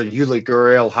south with the Yuli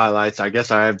Gurriel highlights, I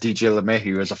guess I have DJ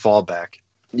LeMahieu as a fallback.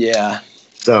 Yeah.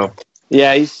 So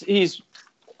yeah, he's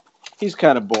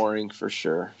kind of boring for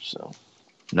sure. So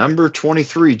number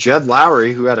 23, Jed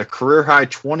Lowry, who had a career-high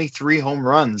 23 home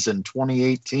runs in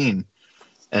 2018,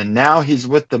 and now he's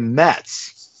with the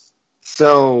Mets.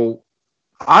 So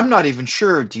I'm not even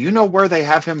sure. Do you know where they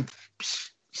have him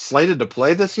slated to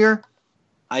play this year?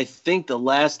 I think the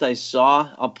last I saw,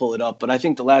 I'll pull it up, but I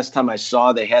think the last time I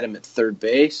saw they had him at third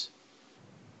base.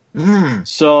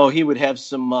 So he would have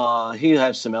some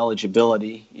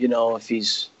eligibility, if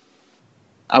he's.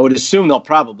 I would assume they'll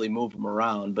probably move him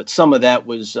around, but some of that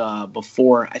was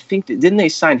before. I think didn't they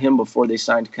sign him before they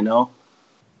signed Cano?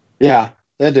 Yeah,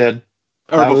 they did.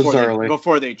 Or that was early.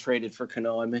 Before they traded for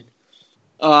Cano, I mean.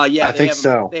 Yeah, I think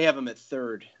so. They have him at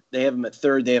third. They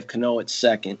have Cano at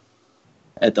second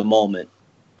at the moment.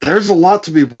 There's a lot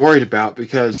to be worried about,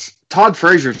 because Todd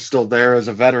Frazier's still there as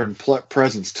a veteran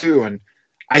presence too, and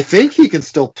I think he can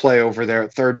still play over there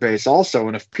at third base also.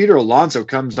 And if Peter Alonso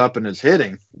comes up and is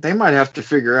hitting, they might have to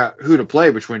figure out who to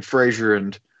play between Frazier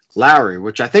and Lowry,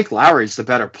 which I think Lowry's the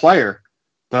better player,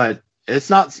 but it's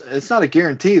not a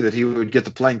guarantee that he would get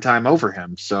the playing time over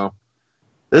him. So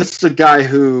this is a guy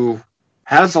who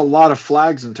has a lot of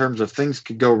flags in terms of things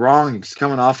could go wrong. He's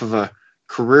coming off of a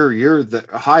career year,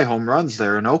 high home runs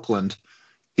there in Oakland.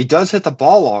 He does hit the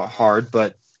ball hard,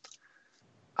 but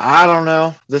I don't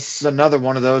know. This is another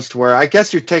one of those to where I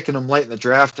guess you're taking him late in the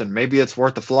draft, and maybe it's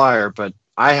worth a flyer, but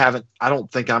I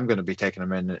don't think I'm going to be taking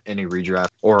him in any redraft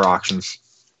or auctions.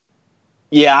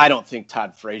 Yeah, I don't think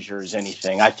Todd Frazier is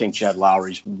anything. I think Jed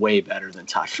Lowry's way better than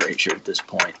Todd Frazier at this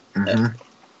point. Mm-hmm.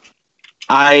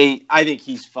 I think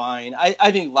he's fine.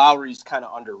 I think Lowry's kind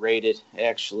of underrated,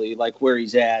 actually, like where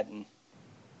he's at, and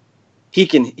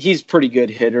he's pretty good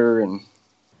hitter and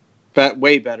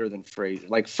way better than Frazier.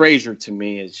 Like Frazier to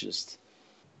me is just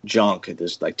junk at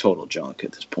this, like total junk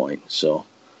at this point. So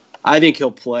I think he'll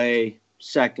play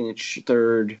second,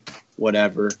 third,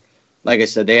 whatever. Like I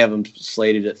said, they have him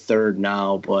slated at third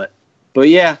now, but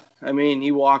yeah, I mean,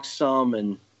 he walks some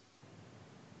and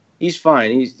he's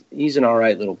fine. He's an all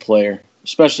right little player,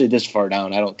 especially this far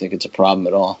down. I don't think it's a problem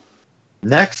at all.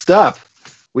 Next up,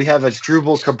 we have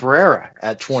Asdrubal Cabrera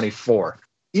at 24.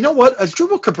 You know what?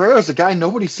 Asdrubal Cabrera is a guy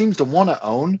nobody seems to want to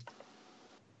own.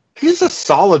 He's a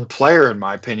solid player, in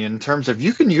my opinion, in terms of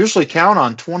you can usually count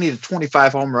on 20 to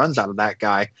 25 home runs out of that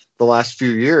guy the last few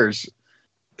years.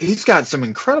 He's got some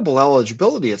incredible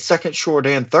eligibility at second, short,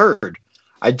 and third.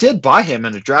 I did buy him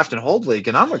in a draft and hold league,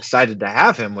 and I'm excited to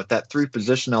have him with that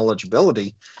 3-position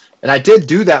eligibility. And I did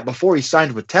do that before he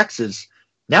signed with Texas.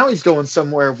 Now he's going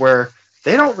somewhere where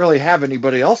they don't really have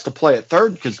anybody else to play at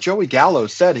third because Joey Gallo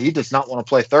said he does not want to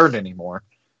play third anymore.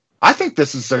 I think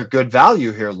this is a good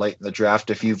value here late in the draft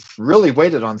if you've really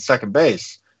waited on second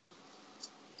base.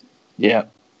 Yeah,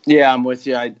 I'm with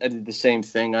you. I did the same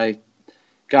thing. I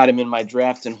got him in my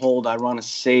draft and hold, I want to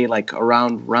say like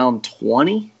around round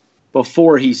 20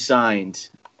 before he signed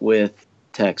with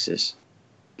Texas.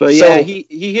 But yeah, so,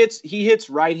 he hits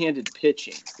right-handed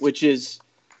pitching, which is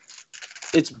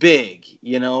it's big,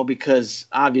 because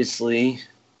obviously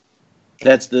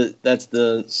that's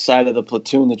the side of the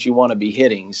platoon that you want to be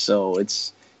hitting. So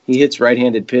he hits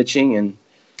right-handed pitching, and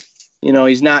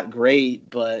he's not great,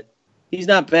 but he's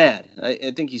not bad.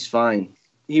 I think he's fine.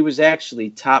 He was actually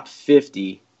top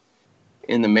 50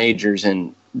 in the majors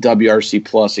and WRC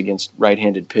plus against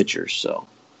right-handed pitchers. So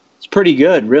it's pretty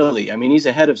good, really. I mean, he's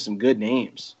ahead of some good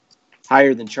names,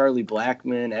 higher than Charlie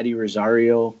Blackmon, Eddie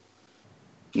Rosario,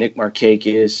 Nick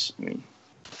Markakis. I mean,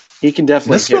 he can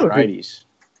definitely hit righties.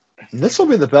 This will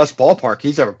be the best ballpark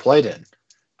he's ever played in.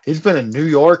 He's been in New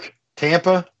York,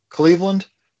 Tampa, Cleveland.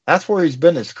 That's where he's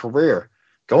been his career.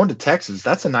 Going to Texas,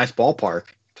 that's a nice ballpark.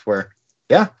 It's where,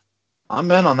 yeah, I'm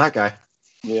in on that guy.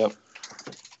 Yep.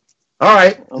 All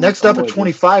right, next up at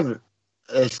 25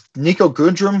 is Nico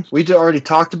Goodrum. We already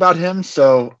talked about him,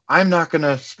 so I'm not going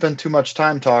to spend too much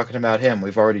time talking about him.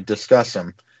 We've already discussed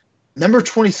him. Number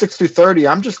 26 through 30,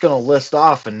 I'm just going to list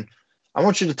off, and I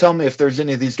want you to tell me if there's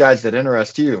any of these guys that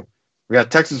interest you. We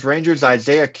got Texas Rangers,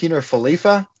 Isaiah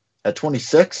Kiner-Falefa at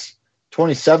 26.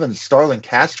 27 is Starlin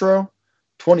Castro.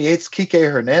 28 is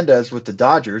Kike Hernandez with the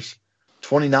Dodgers.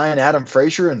 29, Adam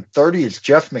Frazier, and 30 is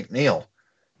Jeff McNeil.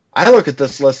 I look at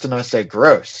this list and I say,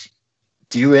 gross.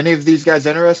 Do any of these guys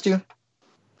interest you?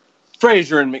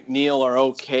 Frazier and McNeil are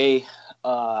okay.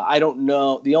 I don't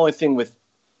know.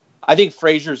 I think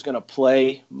Frazier's going to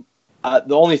play.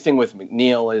 The only thing with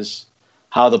McNeil is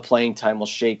how the playing time will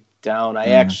shake down. I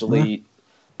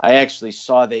actually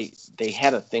saw they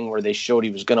had a thing where they showed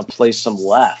he was going to play some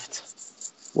left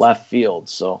field.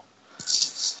 So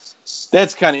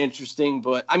that's kind of interesting.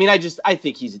 But I mean, I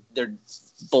think they're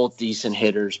both decent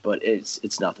hitters, but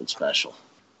it's nothing special.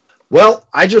 Well,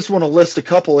 I just want to list a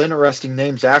couple interesting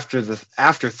names after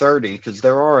 30 because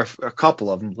there are a couple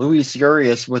of them. Luis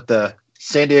Urias with the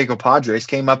San Diego Padres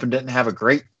came up and didn't have a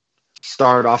great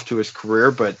start off to his career,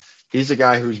 but he's a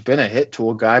guy who's been a hit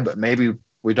tool guy, but maybe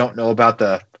we don't know about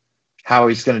how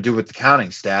he's going to do with the counting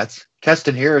stats.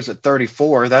 Keston here is at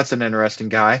 34. That's an interesting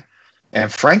guy.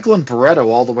 And Franklin Barreto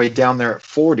all the way down there at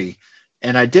 40.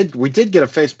 And we did get a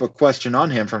Facebook question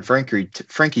on him from Frankie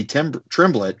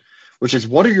Tremblett, which is,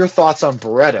 what are your thoughts on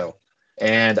Barreto?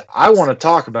 And I want to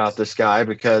talk about this guy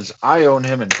because I own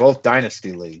him in both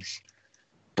dynasty leagues.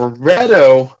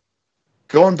 Barreto,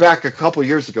 going back a couple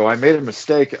years ago, I made a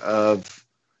mistake of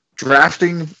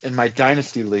drafting in my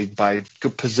dynasty league by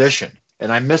position.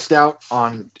 And I missed out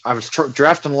on – I was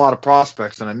drafting a lot of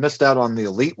prospects, and I missed out on the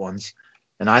elite ones.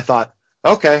 And I thought,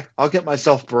 okay, I'll get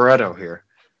myself Barreto here.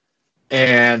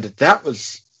 And that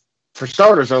was – for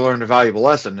starters, I learned a valuable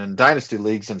lesson. In dynasty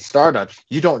leagues and startups,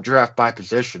 you don't draft by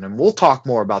position. And we'll talk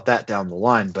more about that down the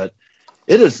line. But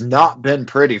it has not been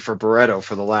pretty for Barreto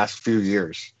for the last few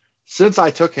years. Since I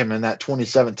took him in that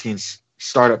 2017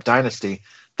 startup dynasty,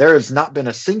 there has not been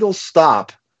a single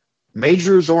stop,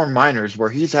 majors or minors, where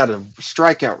he's had a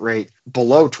strikeout rate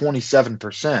below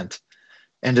 27%.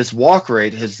 And his walk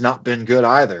rate has not been good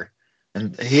either.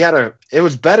 And it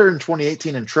was better in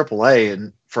 2018 in AAA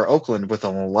and for Oakland with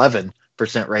an 11%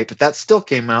 rate, but that still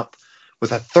came out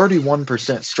with a 31%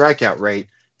 strikeout rate.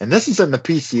 And this is in the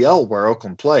PCL where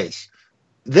Oakland plays.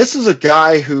 This is a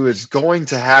guy who is going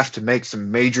to have to make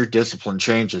some major discipline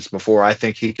changes before I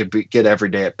think he could get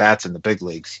everyday at bats in the big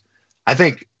leagues. I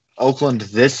think Oakland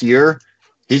this year,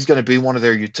 he's going to be one of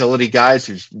their utility guys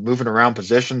who's moving around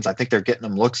positions. I think they're getting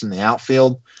him looks in the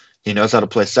outfield. He knows how to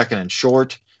play second and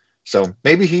short. So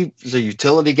maybe he's a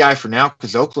utility guy for now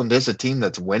because Oakland is a team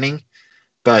that's winning.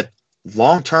 But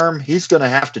long term, he's going to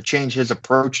have to change his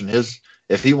approach and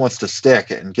if he wants to stick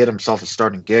and get himself a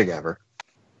starting gig ever.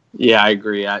 Yeah, I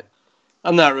agree.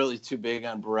 I'm not really too big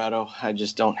on Barreto. I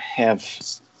just don't have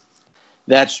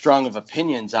that strong of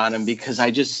opinions on him because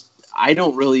I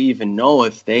don't really even know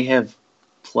if they have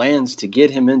plans to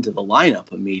get him into the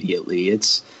lineup immediately.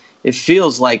 It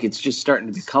feels like it's just starting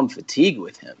to become fatigue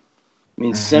with him. I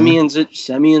mean, Semion's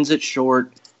at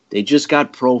short. They just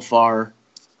got Profar.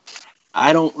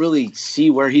 I don't really see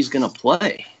where he's going to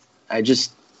play. I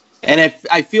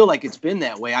feel like it's been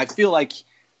that way. I feel like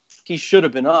he should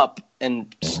have been up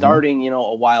and starting,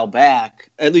 a while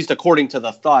back, at least according to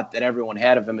the thought that everyone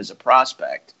had of him as a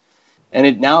prospect.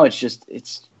 And now it's just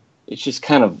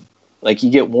kind of like you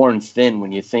get worn thin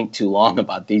when you think too long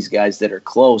about these guys that are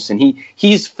close. And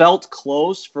he's felt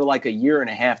close for like a year and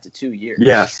a half to 2 years.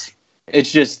 Yes.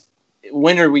 It's just,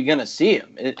 when are we going to see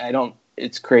him?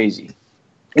 It's crazy.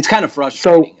 It's kind of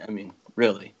frustrating. I mean,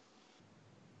 really.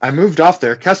 I moved off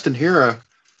there. Keston Hiura,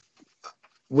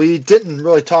 we didn't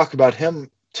really talk about him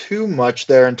too much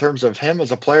there in terms of him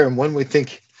as a player and when we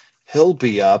think he'll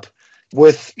be up.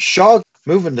 With Shaw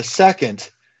moving to second,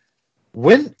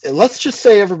 let's just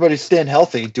say everybody's staying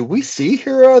healthy. Do we see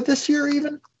Hiura this year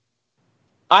even?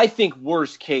 I think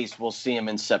worst case we'll see him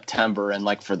in September and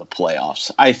for the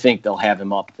playoffs. I think they'll have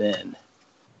him up then.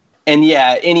 And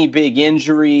yeah, any big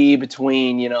injury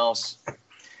between,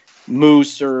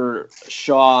 Moose or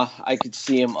Shaw, I could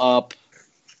see him up.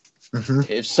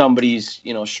 Mm-hmm. If somebody's,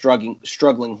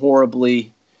 struggling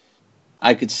horribly,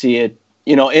 I could see it.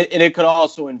 And it could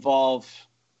also involve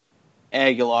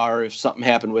Aguilar if something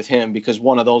happened with him because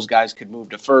one of those guys could move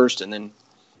to first and then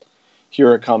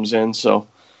Hiura comes in. So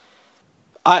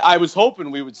I was hoping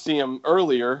we would see him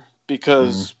earlier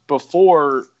because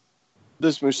before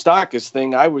this Moustakas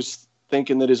thing, I was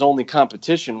thinking that his only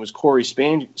competition was Corey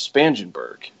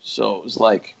Spangenberg. So it was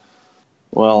like,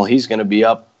 well, he's going to be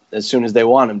up as soon as they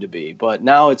want him to be. But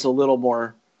now it's a little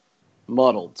more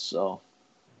muddled. So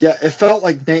yeah, it felt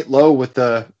like Nate Lowe with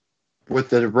the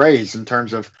Rays in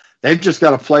terms of they've just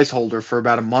got a placeholder for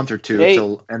about a month or two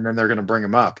and then they're going to bring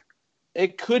him up.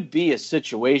 It could be a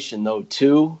situation though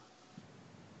too.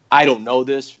 I don't know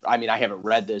this. I mean, I haven't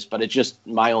read this, but it's just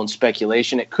my own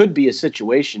speculation. It could be a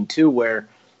situation too where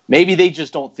maybe they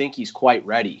just don't think he's quite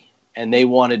ready and they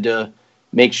wanted to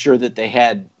make sure that they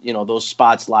had, those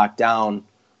spots locked down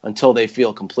until they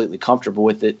feel completely comfortable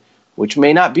with it, which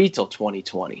may not be till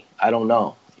 2020. I don't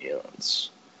know.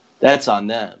 That's on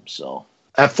them. So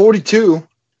at 42,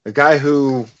 the guy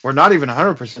who we're not even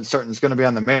 100% certain is going to be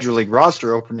on the major league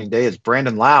roster opening day is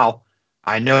Brandon Lau.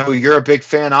 I know you're a big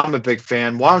fan. I'm a big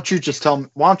fan. Why don't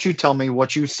you tell me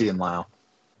what you see in Lau?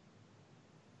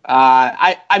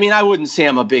 I mean, I wouldn't say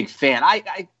I'm a big fan.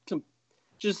 I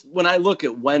just when I look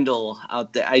at Wendell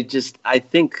out there, I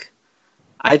think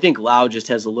Lau just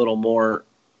has a little more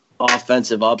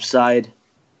offensive upside.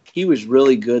 He was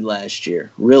really good last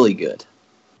year, really good.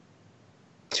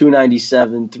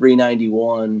 297,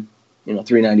 391,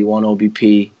 391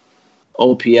 OBP,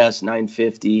 OPS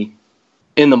 950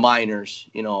 in the minors,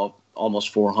 almost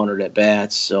 400 at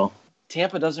bats. So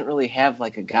Tampa doesn't really have a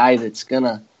guy that's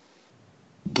gonna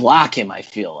block him. I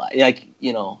feel like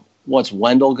what's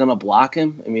Wendell gonna block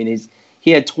him? I mean,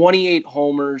 he had 28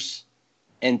 homers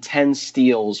and 10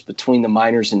 steals between the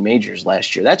minors and majors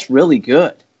last year. That's really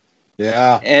good.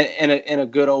 Yeah, and a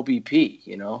good OBP.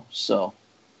 So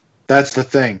that's the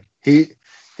thing. He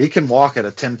can walk at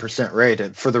a 10% rate,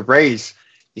 and for the Rays,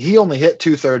 he only hit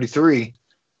 233,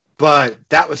 but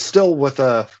that was still with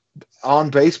a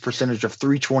on-base percentage of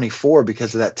 324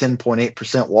 because of that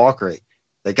 10.8% walk rate.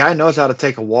 The guy knows how to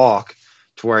take a walk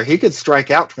to where he could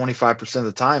strike out 25% of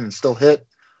the time and still hit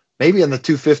maybe in the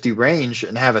 250 range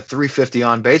and have a 350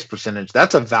 on-base percentage.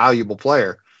 That's a valuable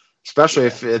player, especially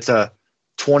if it's a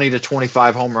 20 to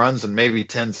 25 home runs and maybe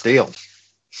 10 steals.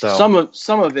 So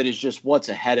some of it is just what's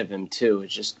ahead of him too.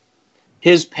 It's just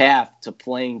his path to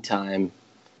playing time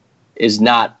is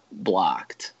not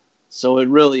blocked. So it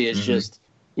really is just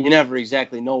you never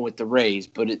exactly know with the Rays,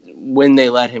 but when they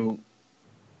let him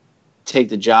take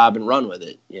the job and run with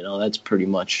it, that's pretty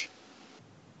much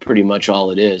pretty much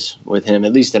all it is with him,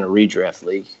 at least in a redraft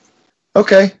league.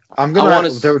 Okay,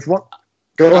 there was one.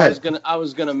 Go ahead. I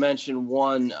was gonna mention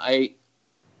one.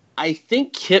 I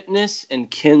think Kipnis and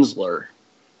Kinsler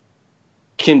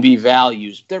can be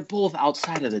values. They're both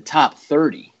outside of the top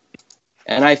 30,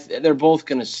 and they're both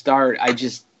gonna start.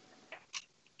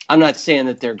 I'm not saying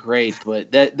that they're great,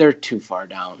 but they're too far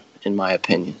down, in my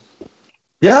opinion.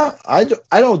 Yeah, I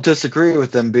don't disagree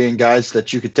with them being guys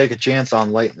that you could take a chance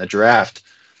on late in the draft.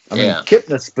 I mean,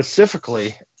 Kipnis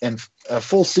specifically, in a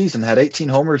full season, had 18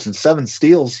 homers and 7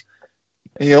 steals.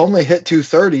 He only hit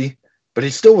 230, but he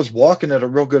still was walking at a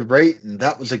real good rate, and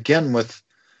that was, again, with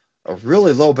a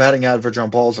really low batting average on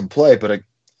balls in play. But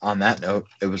on that note,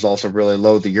 it was also really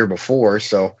low the year before,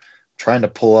 so trying to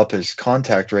pull up his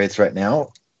contact rates right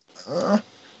now, I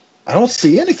don't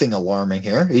see anything alarming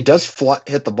here. He does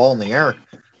hit the ball in the air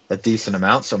a decent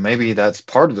amount, so maybe that's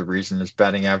part of the reason his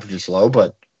batting average is low,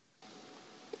 but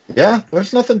yeah,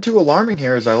 there's nothing too alarming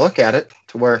here as I look at it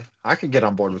to where I could get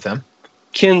on board with him.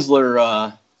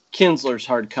 Kinsler's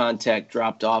hard contact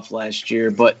dropped off last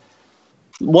year, but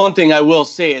one thing I will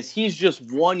say is he's just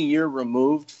 1 year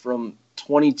removed from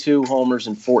 22 homers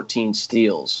and 14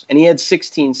 steals, and he had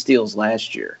 16 steals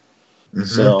last year. Mm-hmm.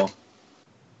 So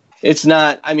it's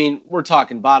not, I mean, we're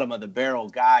talking bottom of the barrel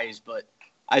guys, but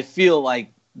I feel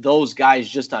like those guys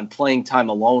just on playing time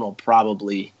alone will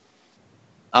probably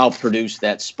outproduce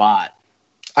that spot.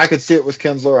 I could see it with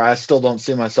Kinsler. I still don't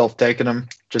see myself taking him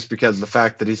just because of the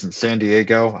fact that he's in San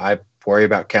Diego. I worry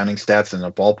about counting stats in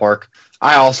a ballpark.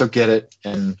 I also get it,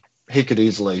 and he could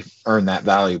easily earn that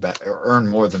value back, or earn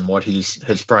more than what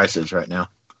his price is right now.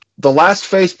 The last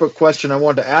Facebook question I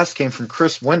wanted to ask came from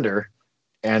Chris Winder,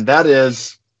 and that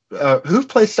is, who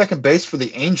plays second base for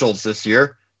the Angels this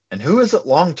year, and who is it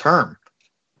long term?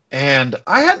 And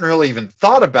I hadn't really even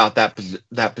thought about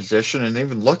that position and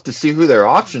even looked to see who their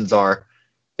options are.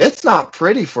 It's not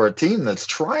pretty for a team that's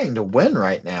trying to win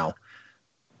right now.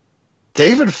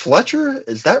 David Fletcher,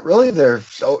 is that really their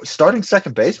starting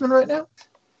second baseman right now?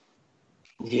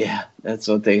 Yeah, that's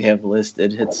what they have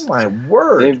listed. Oh my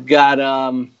word! They've got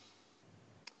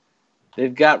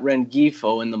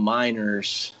Rengifo in the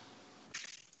minors.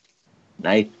 And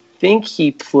I think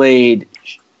he played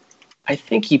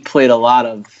a lot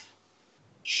of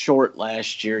short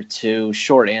last year too,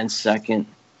 short and second.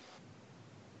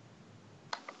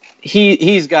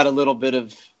 He's got a little bit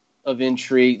of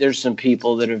intrigue. There's some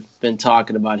people that have been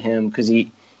talking about him because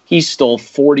he stole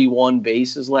 41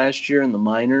 bases last year in the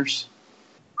minors.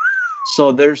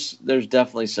 So there's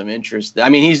definitely some interest. I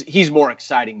mean, he's more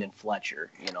exciting than Fletcher.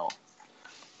 You know,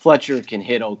 Fletcher can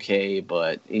hit okay,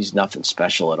 but he's nothing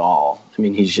special at all. I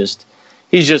mean, he's just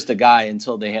a guy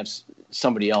until they have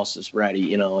somebody else is ready.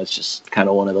 You know, it's just kind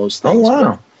of one of those things. Oh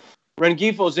wow,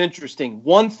 Rengifo's interesting.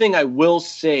 One thing I will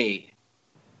say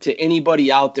to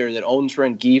anybody out there that owns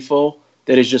Rengifo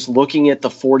that is just looking at the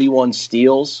 41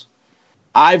 steals,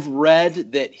 I've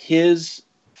read that his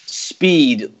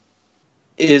speed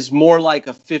is more like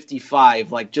a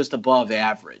 55, like just above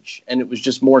average. And it was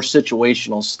just more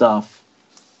situational stuff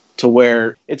to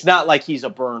where it's not like he's a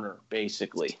burner,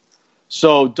 basically.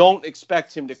 So don't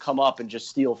expect him to come up and just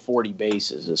steal 40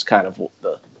 bases is kind of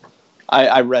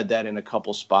I read that in a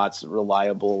couple spots,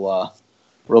 reliable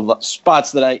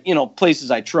spots that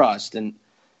places I trust. And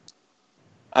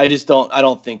I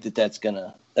don't think that's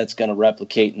gonna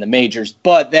replicate in the majors.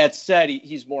 But that said,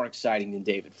 he's more exciting than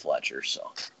David Fletcher.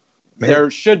 So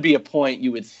there should be a point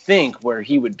you would think where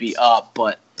he would be up,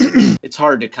 but it's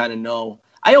hard to kind of know.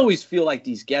 I always feel like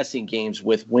these guessing games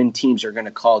with when teams are going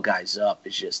to call guys up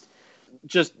is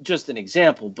just an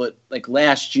example. But like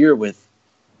last year with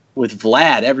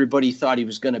Vlad, everybody thought he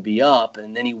was going to be up,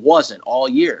 and then he wasn't all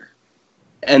year.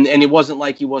 And it wasn't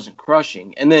like he wasn't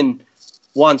crushing. And then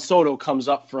Juan Soto comes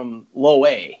up from low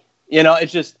A. You know,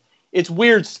 it's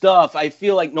weird stuff. I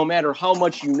feel like no matter how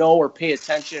much you know or pay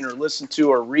attention or listen to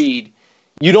or read,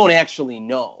 you don't actually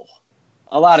know.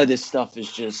 A lot of this stuff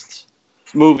is just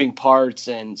moving parts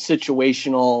and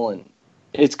situational, and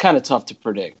it's kind of tough to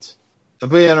predict.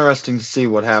 It'll be interesting to see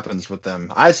what happens with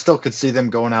them. I still could see them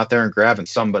going out there and grabbing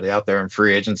somebody out there in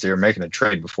free agency or making a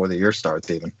trade before the year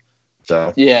starts even.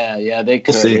 So yeah, they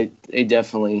could. We'll they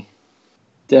definitely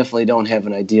don't have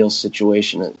an ideal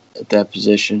situation at that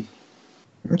position.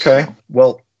 Okay.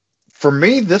 Well, for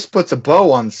me, this puts a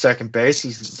bow on second base.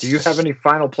 Do you have any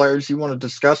final players you want to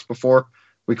discuss before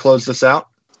we close this out?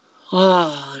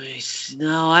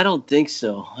 No, I don't think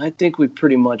so. I think we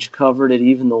pretty much covered it,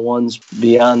 even the ones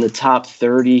beyond the top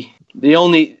 30. The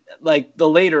only, like, the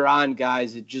later on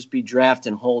guys that just be draft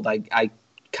and hold, I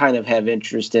kind of have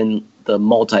interest in the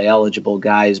multi-eligible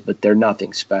guys, but they're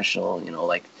nothing special. You know,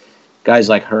 like guys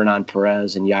like Hernan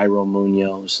Perez and Yairo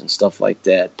Munoz and stuff like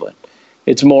that. But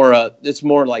it's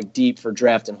more like deep for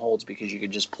draft and holds because you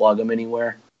could just plug them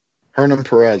anywhere. Hernan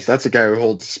Perez, that's a guy who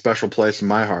holds a special place in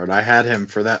my heart. I had him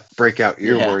for that breakout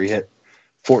year where he hit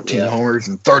 14 homers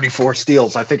and 34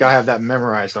 steals. I think I have that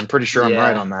memorized. I'm pretty sure I'm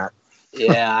right on that.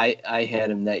 Yeah, I had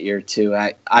him that year too.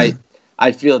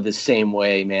 I feel the same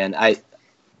way, man.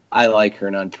 I like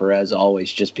Hernan Perez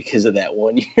always just because of that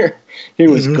one year. He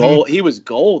was gold. He was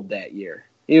gold that year.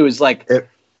 He was like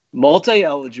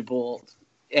multi-eligible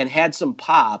and had some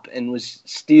pop and was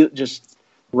still just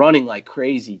running like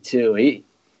crazy too.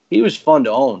 He was fun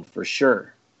to own for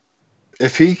sure.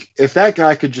 If that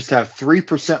guy could just have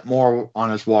 3% more on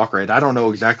his walk rate, I don't know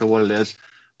exactly what it is,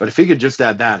 but if he could just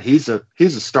add that, he's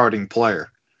a starting player.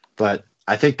 But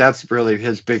I think that's really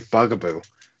his big bugaboo,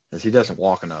 is he doesn't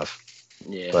walk enough.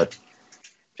 Yeah. But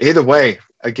either way,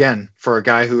 again, for a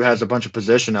guy who has a bunch of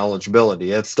position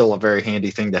eligibility, it's still a very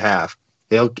handy thing to have.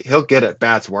 He'll get at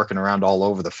bats working around all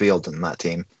over the field in that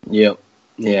team. Yep.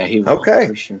 Yeah, he will. Okay.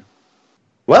 For sure.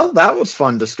 Well, that was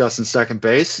fun discussing second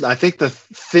base. I think the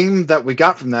thing that we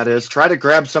got from that is try to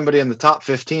grab somebody in the top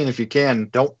 15 if you can.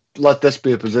 Don't let this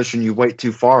be a position you wait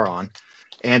too far on.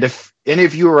 And if any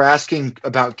of you are asking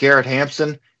about Garrett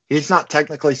Hampson, he's not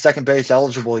technically second base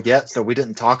eligible yet, so we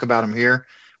didn't talk about him here.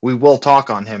 We will talk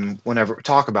about him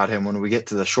when we get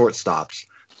to the shortstops.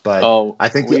 But I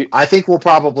think we'll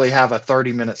probably have a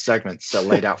 30-minute segment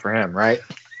laid out for him, right?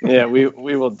 Yeah, we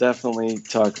will definitely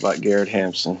talk about Garrett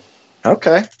Hampson.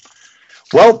 Okay.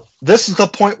 Well, this is the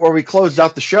point where we closed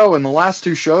out the show. In the last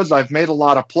two shows, I've made a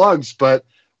lot of plugs, but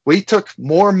we took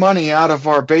more money out of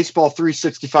our Baseball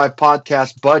 365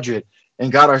 podcast budget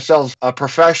and got ourselves a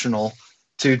professional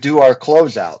to do our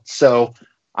closeout. So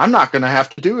I'm not going to have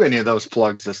to do any of those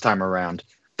plugs this time around.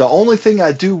 The only thing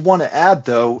I do want to add,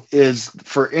 though, is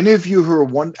for any of you who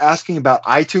are asking about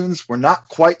iTunes, we're not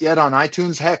quite yet on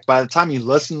iTunes. Heck, by the time you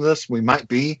listen to this, we might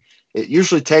be. It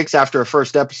usually takes, after a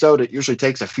first episode, it usually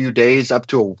takes a few days up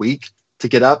to a week to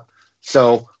get up.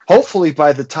 So hopefully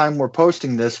by the time we're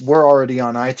posting this, we're already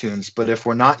on iTunes. But if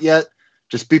we're not yet,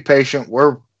 just be patient.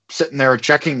 We're sitting there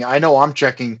checking. I know I'm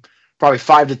checking probably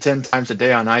 5 to 10 times a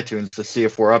day on iTunes to see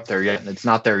if we're up there yet. And it's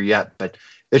not there yet, but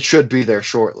it should be there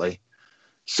shortly.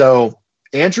 So,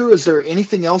 Andrew, is there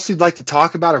anything else you'd like to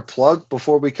talk about or plug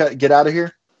before we get out of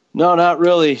here? No, not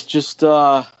really. Just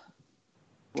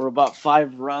we're about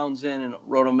 5 rounds in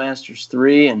Roto Masters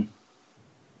 3 and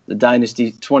the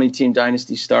Dynasty 20-team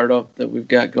Dynasty startup that we've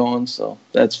got going. So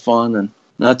that's fun and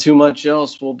not too much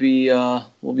else. We'll be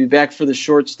back for the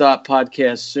Shortstop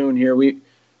podcast soon here.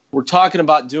 We're talking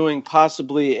about doing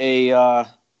possibly a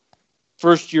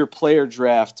first-year player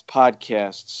draft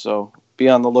podcast. So be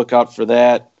on the lookout for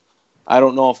that. I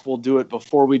don't know if we'll do it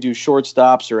before we do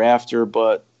shortstops or after,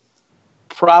 but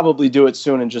probably do it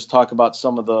soon and just talk about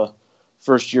some of the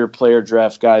first-year player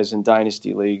draft guys in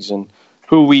Dynasty leagues and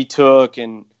who we took.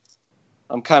 And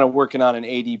I'm kind of working on an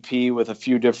ADP with a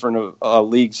few different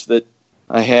leagues that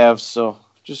I have. So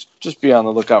just be on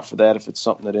the lookout for that if it's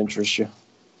something that interests you.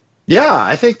 Yeah,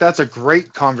 I think that's a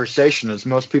great conversation as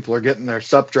most people are getting their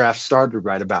sub-draft started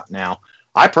right about now.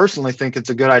 I personally think it's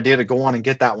a good idea to go on and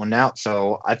get that one out.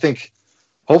 So I think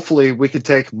hopefully we could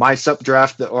take my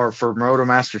sub-draft or for Roto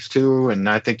Masters 2, and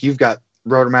I think you've got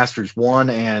Roto Masters 1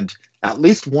 and at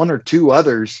least 1 or 2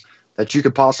 others that you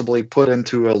could possibly put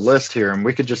into a list here, and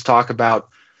we could just talk about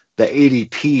the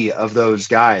ADP of those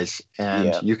guys,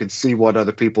 and you can see what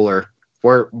other people are,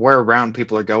 where around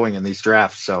people are going in these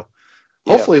drafts. So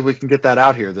hopefully we can get that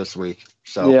out here this week.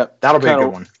 So that'll be a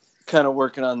good one. Kind of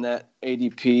working on that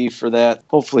ADP for that.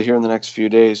 Hopefully here in the next few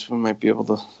days we might be able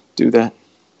to do that.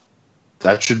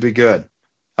 That should be good.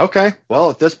 Okay, well,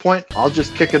 at this point, I'll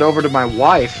just kick it over to my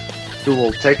wife, who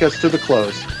will take us to the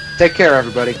close. Take care,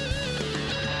 everybody.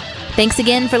 Thanks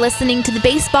again for listening to the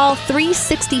Baseball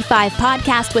 365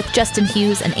 podcast with Justin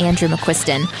Hughes and Andrew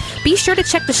McQuiston. Be sure to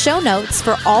check the show notes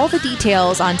for all the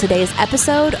details on today's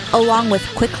episode, along with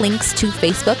quick links to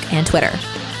Facebook and Twitter.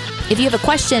 If you have a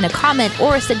question, a comment,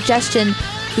 or a suggestion,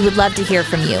 we would love to hear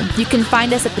from you. You can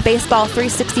find us at the Baseball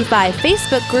 365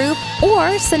 Facebook group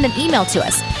or send an email to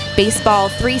us,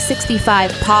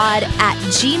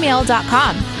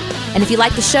 baseball365pod@gmail.com. And if you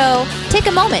like the show, take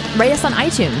a moment, rate us on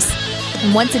iTunes.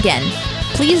 And once again,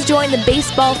 please join the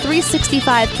Baseball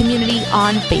 365 community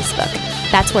on Facebook.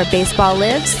 That's where baseball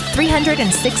lives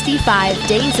 365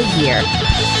 days a year.